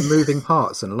have moving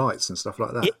parts and lights and stuff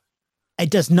like that? It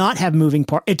does not have moving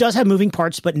parts. It does have moving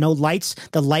parts, but no lights.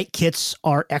 The light kits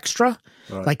are extra,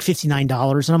 like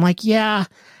 $59. And I'm like, yeah,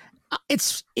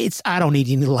 it's. I don't need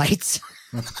any lights.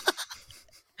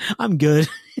 I'm good.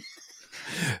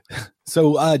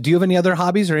 So, do you have any other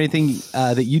hobbies or anything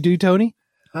that you do, Tony?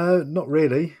 Not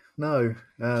really. No.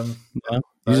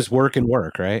 You just work and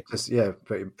work, right? Just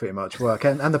pretty much work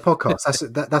and the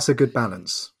podcast. That's a good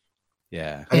balance.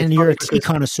 Yeah, and you're a tea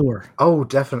connoisseur. Oh,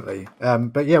 definitely.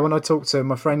 But yeah, when I talk to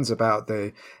my friends about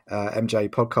the MJ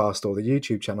podcast or the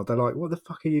YouTube channel, they're like, "What the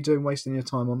fuck are you doing, wasting your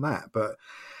time on that?" But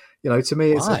to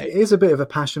me, it is a bit of a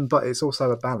passion, but it's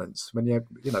also a balance. When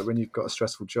when you've got a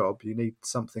stressful job, you need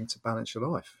something to balance your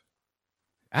life.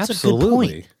 Absolutely. That's a good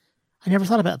point. I never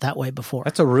thought about it that way before.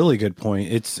 That's a really good point.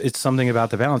 It's something about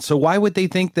the balance. So why would they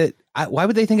think that? Why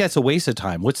would they think that's a waste of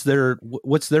time? What's their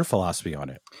philosophy on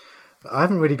it? I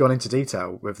haven't really gone into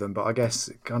detail with them, but I guess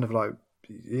kind of like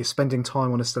you're spending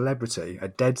time on a celebrity, a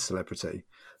dead celebrity.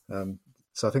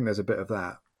 So I think there's a bit of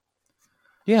that.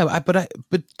 Yeah, but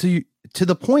to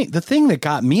the point, the thing that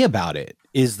got me about it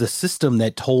is the system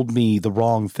that told me the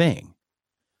wrong thing.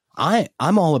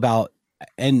 I'm all about,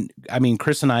 and I mean,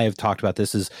 Chris and I have talked about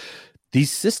this, is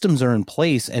these systems are in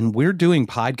place, and we're doing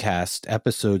podcast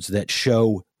episodes that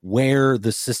show where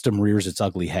the system rears its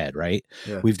ugly head, right?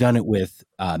 Yeah. We've done it with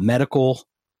medical.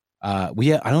 I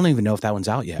don't even know if that one's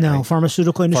out yet. No, right?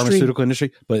 Pharmaceutical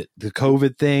industry. But the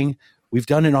COVID thing, we've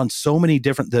done it on so many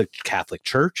the Catholic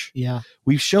Church. Yeah.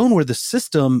 We've shown where the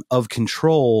system of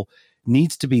control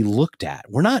needs to be looked at.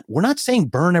 We're not saying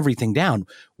burn everything down.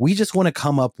 We just want to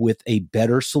come up with a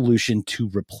better solution to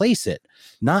replace it,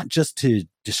 not just to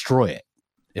destroy it,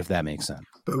 if that makes sense.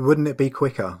 But wouldn't it be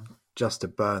quicker just to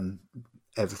burn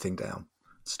everything down?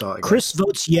 Start again? Chris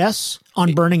votes yes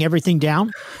on burning everything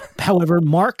down. However,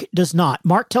 Mark does not.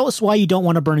 Mark, tell us why you don't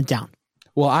want to burn it down.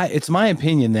 Well, it's my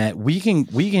opinion that we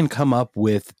can come up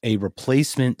with a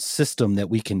replacement system that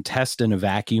we can test in a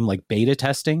vacuum, like beta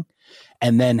testing,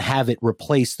 and then have it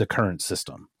replace the current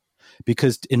system.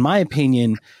 Because in my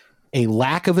opinion, a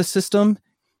lack of a system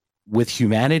with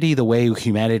humanity, the way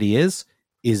humanity is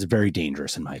very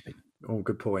dangerous in my opinion. Oh,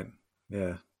 good point.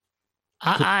 Yeah.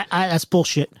 I that's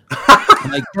bullshit.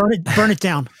 Like, burn it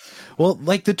down. well,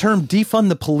 like the term defund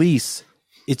the police,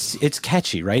 it's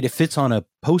catchy, right? It fits on a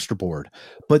poster board.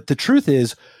 But the truth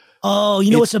is, oh, you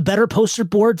know what's a better poster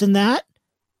board than that?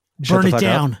 Burn it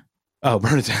down. Oh,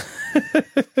 burn it down.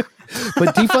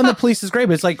 But defund the police is great,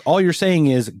 but it's like all you're saying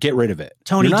is get rid of it.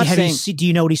 Tony, do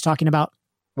you know what he's talking about?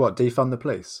 What, defund the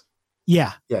police?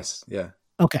 Yeah. Yes. Yeah.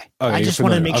 Okay. I just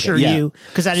wanted to make sure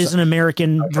because that is an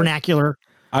American vernacular.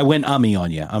 I went on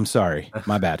you. I'm sorry.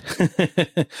 My bad.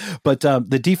 But the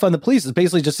defund the police is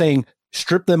basically just saying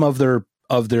strip them of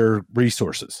their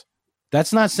resources.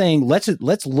 That's not saying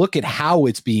let's look at how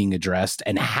it's being addressed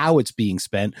and how it's being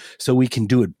spent so we can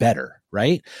do it better,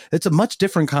 right? It's a much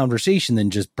different conversation than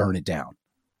just burn it down.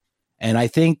 And I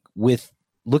think with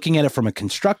looking at it from a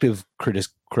constructive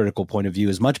critical point of view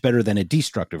is much better than a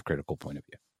destructive critical point of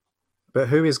view. But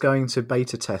who is going to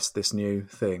beta test this new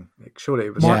thing? Surely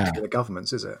it was the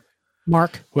governments, is it?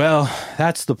 Mark? Well,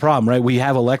 that's the problem, right? We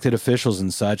have elected officials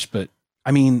and such, but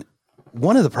I mean,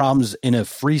 one of the problems in a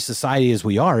free society as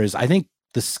we are is I think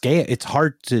the scale, it's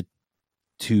hard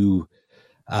to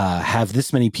have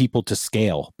this many people to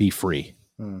scale be free,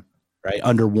 right?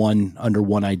 Under one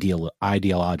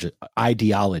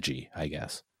ideology, I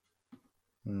guess.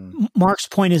 Mark's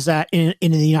point is that in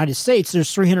the United States,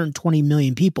 there's 320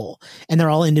 million people, and they're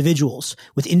all individuals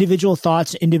with individual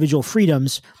thoughts, individual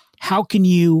freedoms. How can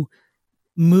you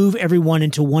move everyone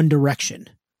into one direction?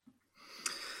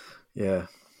 Yeah.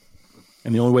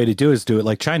 And the only way to do it is do it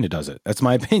like China does it. That's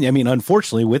my opinion. I mean,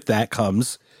 unfortunately, with that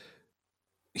comes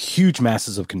huge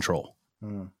masses of control.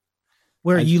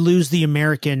 Where you lose the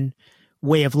American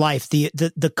way of life,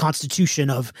 the Constitution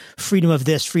of freedom of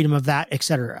this, freedom of that,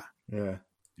 etc. Yeah.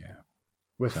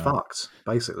 We're fucked,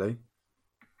 basically.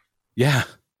 Yeah,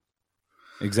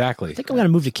 exactly. I think I'm going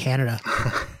to move to Canada.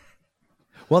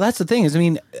 Well, that's the thing is, I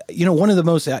mean, one of the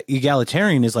most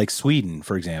egalitarian is like Sweden,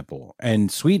 for example,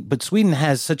 but Sweden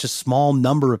has such a small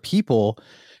number of people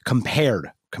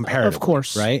comparatively, of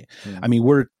course, right? I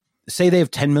mean, say they have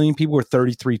 10 million people, we're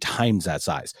 33 times that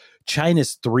size.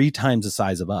 China's 3 times the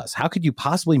size of us. How could you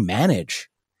possibly manage?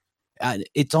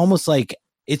 It's almost like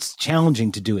it's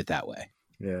challenging to do it that way.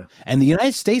 Yeah. And the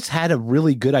United States had a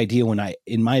really good idea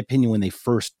in my opinion, when they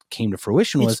first came to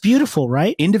fruition was it's beautiful,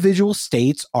 right? Individual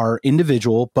states are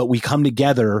individual, but we come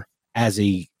together as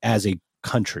a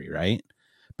country, right?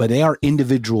 But they are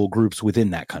individual groups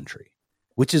within that country,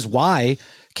 which is why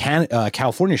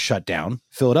California shut down,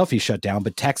 Philadelphia shut down,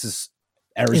 but Texas,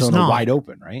 Arizona are wide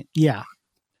open, right? Yeah.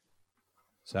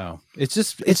 So it's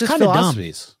just kind of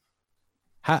philosophies. Dumb.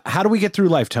 How do we get through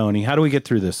life, Tony? How do we get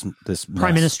through this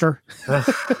Prime Minister?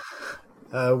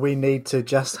 We need to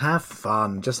just have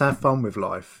fun. Just have fun with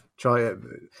life. Try it.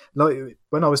 Like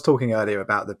when I was talking earlier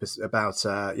about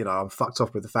I'm fucked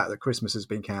off with the fact that Christmas has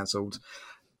been cancelled.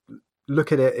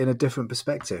 Look at it in a different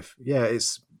perspective. Yeah,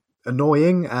 it's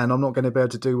annoying, and I'm not going to be able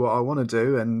to do what I want to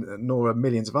do, and nor are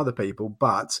millions of other people.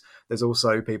 But there's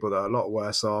also people that are a lot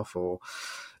worse off, or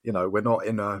we're not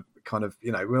in a kind of,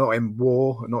 we're not in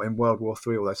war, not in World War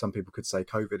III, although some people could say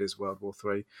COVID is World War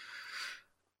III.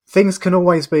 Things can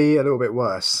always be a little bit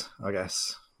worse, I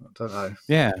guess. I don't know.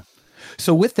 Yeah.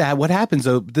 So with that, what happens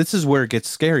though, this is where it gets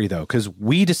scary though, because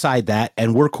we decide that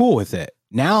and we're cool with it.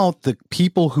 Now the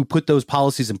people who put those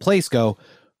policies in place go,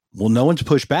 well, no one's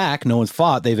pushed back, no one's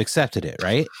fought, they've accepted it,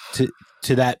 right?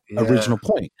 To that original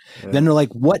point. Yeah. Then they're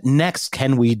like, what next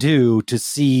can we do to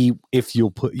see if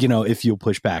you'll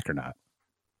push back or not?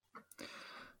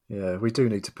 Yeah, we do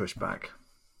need to push back.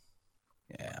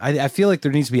 Yeah, I feel like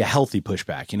there needs to be a healthy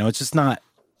pushback. It's just not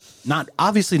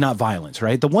obviously not violence,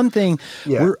 right? The one thing,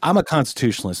 I'm a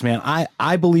constitutionalist, man.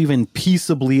 I believe in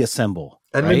peaceably assemble.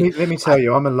 And right? let me tell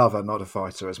you, I'm a lover, not a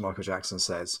fighter, as Michael Jackson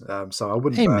says. So I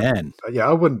wouldn't.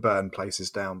 I wouldn't burn places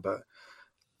down, but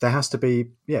there has to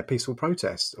be peaceful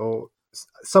protest or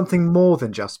something more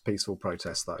than just peaceful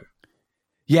protest, though.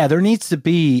 Yeah, there needs to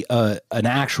be an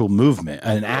actual movement,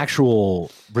 an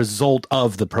actual result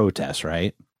of the protest,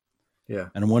 right? Yeah.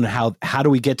 And I wonder how do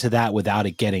we get to that without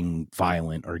it getting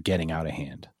violent or getting out of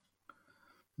hand?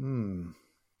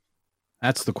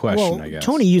 That's the question, I guess.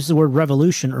 Tony used the word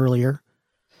revolution earlier,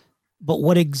 but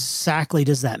what exactly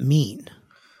does that mean?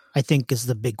 I think is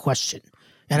the big question.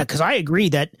 And because I agree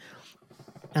that,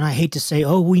 and I hate to say,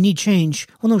 we need change.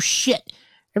 Well, no shit.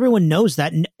 Everyone knows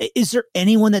that. Is there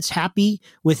anyone that's happy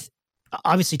with,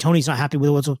 obviously Tony's not happy with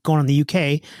what's going on in the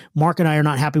UK. Mark and I are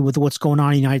not happy with what's going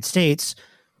on in the United States.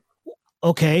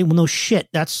 Okay, well, no shit.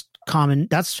 That's common.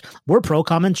 We're pro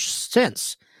common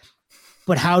sense.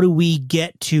 But how do we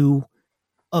get to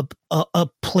a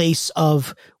place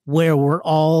of where we're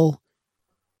all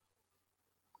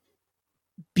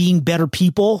being better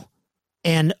people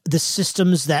and the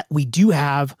systems that we do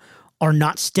have are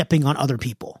not stepping on other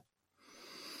people?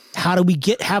 How do we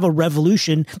have a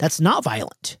revolution that's not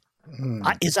violent?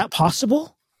 Is that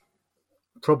possible?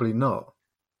 Probably not.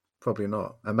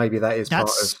 And maybe that is part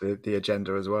of the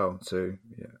agenda as well. So,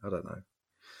 yeah, I don't know.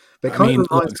 But kind of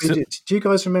reminds me, do you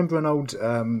guys remember an old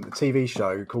TV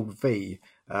show called V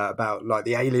about like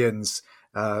the aliens?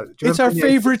 It's our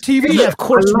favorite TV show. Yeah, of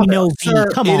course we know V.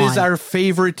 Come on. It is our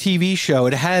favorite TV show.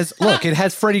 It has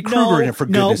Freddy Krueger in it, for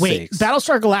goodness sakes.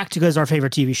 Battlestar Galactica is our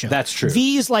favorite TV show. That's true.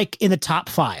 V is like in the top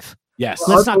 5. Yes.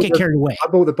 Let's not get carried away. I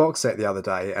bought the box set the other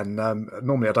day, and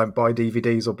normally I don't buy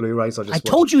DVDs or Blu-rays. I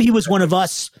told you he was one of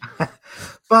us.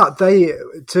 But they,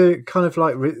 to kind of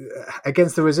like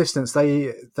against the resistance,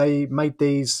 they made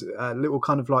these little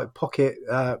kind of like pocket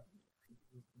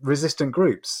resistant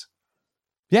groups.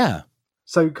 Yeah.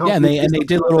 So and they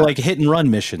did little like hit and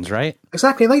run missions, right?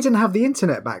 Exactly. And they didn't have the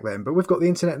internet back then, but we've got the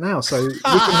internet now, so we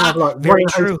can have like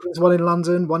one in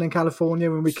London, one in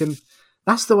California, and we can.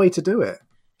 That's the way to do it.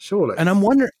 Surely. And I'm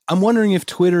wondering if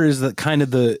Twitter is the kind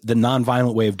of the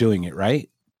non-violent way of doing it, right?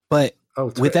 But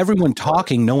with everyone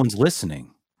talking, no one's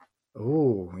listening.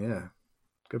 Oh, yeah.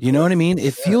 Good point. Know what I mean?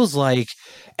 It feels like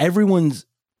everyone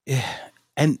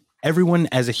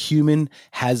as a human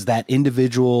has that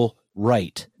individual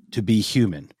right to be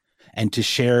human and to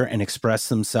share and express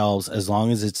themselves as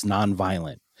long as it's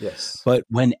non-violent. Yes. But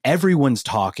when everyone's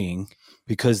talking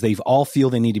because they all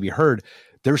feel they need to be heard,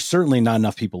 there's certainly not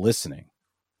enough people listening.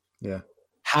 Yeah.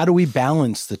 How do we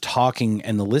balance the talking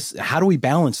and the listen? How do we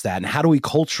balance that? And how do we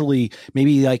culturally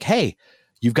maybe like, hey,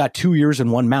 you've got 2 ears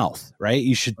and one mouth, right?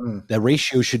 You should, the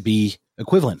ratio should be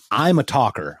equivalent. I'm a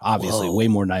talker, obviously, way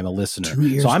more than I'm a listener.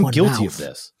 So I'm guilty of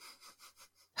this.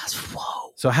 That's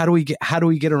whoa. So how do we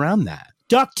get around that?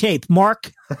 Duct tape,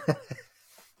 Mark. You're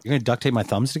going to duct tape my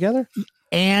thumbs together?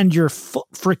 And your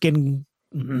freaking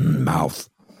mouth.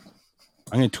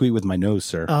 I'm going to tweet with my nose,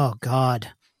 sir. Oh, God.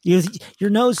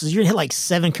 Your nose is, you're hit like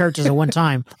 7 characters at one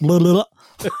time. Yeah,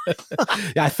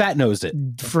 I fat nosed it.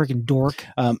 Freaking dork.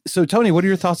 So Tony, what are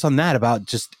your thoughts on that about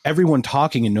just everyone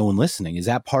talking and no one listening? Is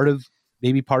that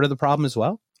maybe part of the problem as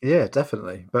well? Yeah,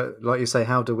 definitely. But like you say,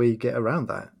 how do we get around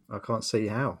that? I can't see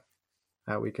how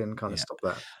we can kind of stop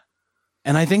that.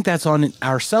 And I think that's on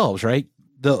ourselves, right?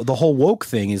 The whole woke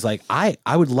thing is like, I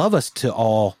would love us to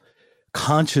all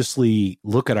consciously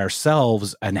look at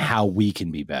ourselves and how we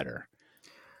can be better.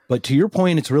 But to your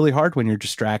point, it's really hard when you're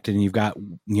distracted and you've got,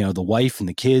 the wife and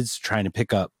the kids trying to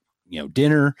pick up,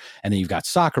 dinner, and then you've got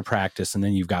soccer practice, and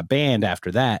then you've got band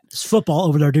after that. It's football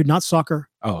over there, dude, not soccer.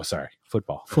 Oh, sorry.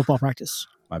 Football practice.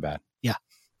 My bad. Yeah.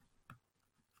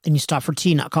 And you stop for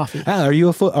tea, not coffee. Are you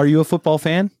a football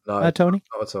fan, Tony?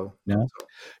 Not at all. No.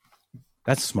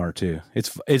 That's smart too.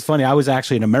 It's funny. I was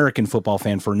actually an American football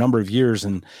fan for a number of years,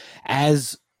 and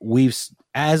as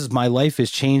my life has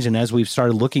changed and as we've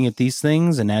started looking at these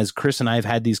things, and as Chris and I have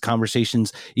had these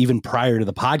conversations even prior to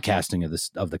the podcasting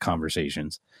of the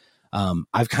conversations,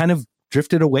 I've kind of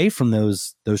drifted away from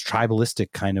those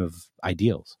tribalistic kind of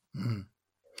ideals. Mm.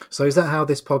 So is that how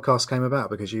this podcast came about?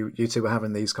 Because you two were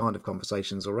having these kind of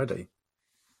conversations already?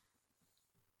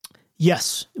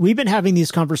 Yes. We've been having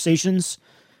these conversations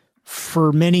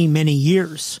for many, many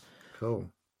years. Cool.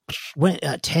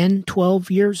 10, 12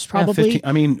 years, probably. Yeah, 15.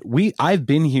 I mean, I've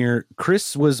been here.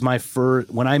 Chris was my first,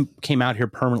 when I came out here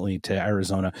permanently to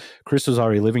Arizona, Chris was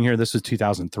already living here. This was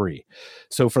 2003.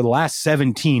 So for the last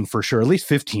 17, for sure, at least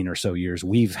 15 or so years,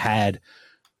 we've had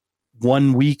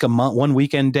 1 week a month, one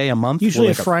weekend day a month. Usually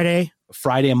like a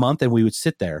Friday a month. And we would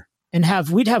sit there. And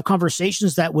we'd have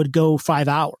conversations that would go 5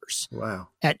 hours. Wow.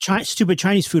 At stupid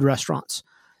Chinese food restaurants.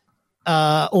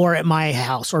 Or at my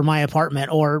house or my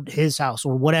apartment or his house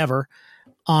or whatever.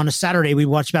 On a Saturday, we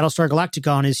watched Battlestar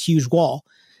Galactica on his huge wall.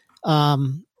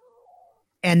 And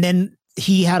then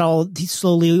he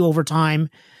slowly over time,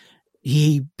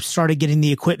 he started getting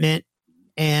the equipment.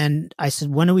 And I said,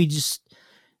 we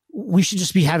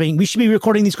should be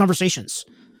recording these conversations.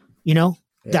 Yeah.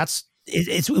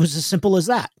 It was as simple as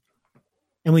that.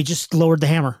 And we just lowered the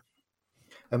hammer.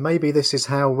 And maybe this is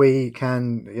how we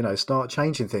can, start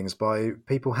changing things by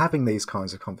people having these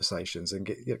kinds of conversations and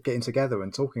getting together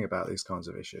and talking about these kinds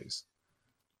of issues.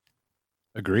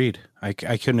 Agreed. I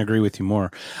couldn't agree with you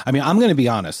more. I mean, I'm going to be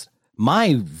honest.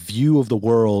 My view of the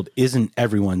world isn't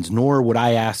everyone's, nor would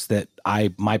I ask that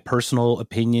my personal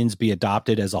opinions be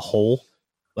adopted as a whole,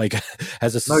 like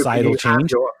as a societal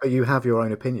change. But you have your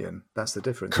own opinion. That's the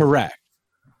difference. Correct.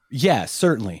 Yeah,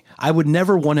 certainly. I would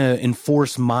never want to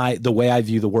enforce the way I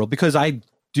view the world, because I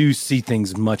do see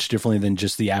things much differently than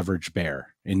just the average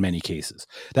bear in many cases.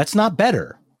 That's not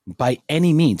better. by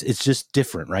any means. It's just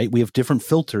different, right? We have different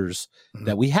filters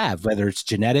that we have, whether it's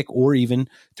genetic or even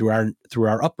through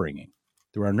our upbringing,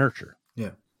 through our nurture.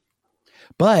 Yeah.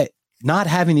 But not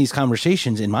having these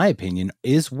conversations, in my opinion,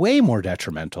 is way more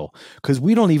detrimental, because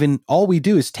all we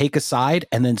do is take a side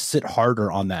and then sit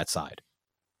harder on that side.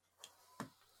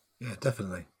 Yeah,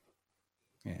 definitely.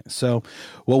 Yeah. So,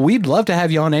 well, we'd love to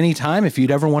have you on anytime if you'd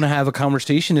ever want to have a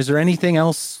conversation. Is there anything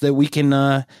else that we can,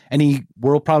 any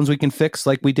world problems we can fix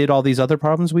like we did all these other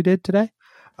problems we did today?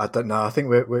 I don't know. I think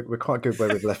we're quite good where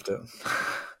we've left it.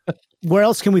 Where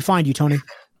else can we find you, Tony?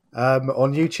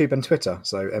 On YouTube and Twitter.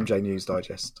 So MJ News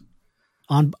Digest.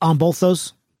 On both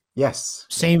those? Yes.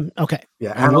 Same. Okay.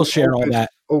 Yeah. And we'll share all that.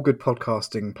 All good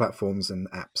podcasting platforms and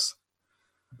apps.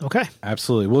 Okay.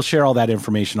 Absolutely. We'll share all that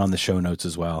information on the show notes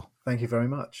as well. Thank you very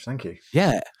much. Thank you.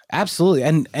 Yeah, absolutely.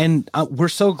 And we're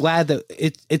so glad that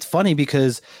it's funny,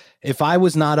 because if I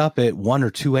was not up at 1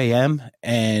 or 2 a.m.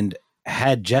 and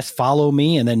had Jess follow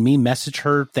me and then me message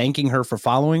her thanking her for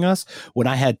following us when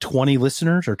I had 20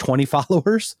 listeners or 20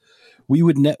 followers, we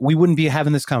wouldn't be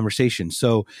having this conversation.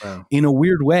 So in a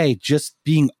weird way, just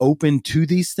being open to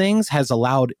these things has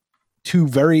allowed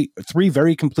three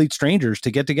very complete strangers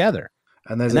to get together.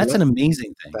 And that's an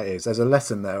amazing thing. That is. There's a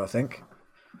lesson there, I think.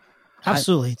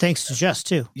 Absolutely. Thanks to Jess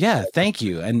too. Yeah. Thank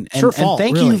you. And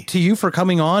thank you to you for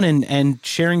coming on and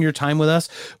sharing your time with us.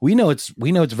 We know it's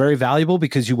very valuable,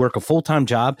 because you work a full-time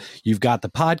job. You've got the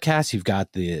podcast, you've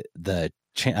got the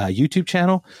YouTube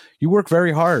channel. You work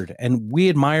very hard, and we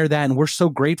admire that. And we're so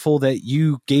grateful that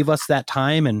you gave us that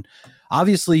time. And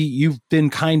obviously you've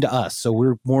been kind to us. So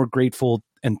we're more grateful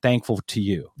and thankful to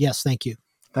you. Yes. Thank you.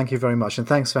 Thank you very much. And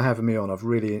thanks for having me on. I've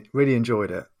really, really enjoyed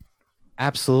it.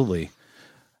 Absolutely.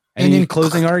 Any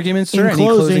closing arguments, sir? Any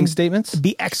closing statements?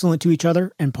 Be excellent to each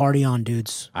other and party on,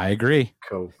 dudes. I agree.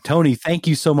 Cool. Tony, thank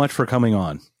you so much for coming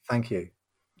on. Thank you.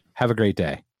 Have a great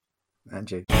day. And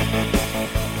you.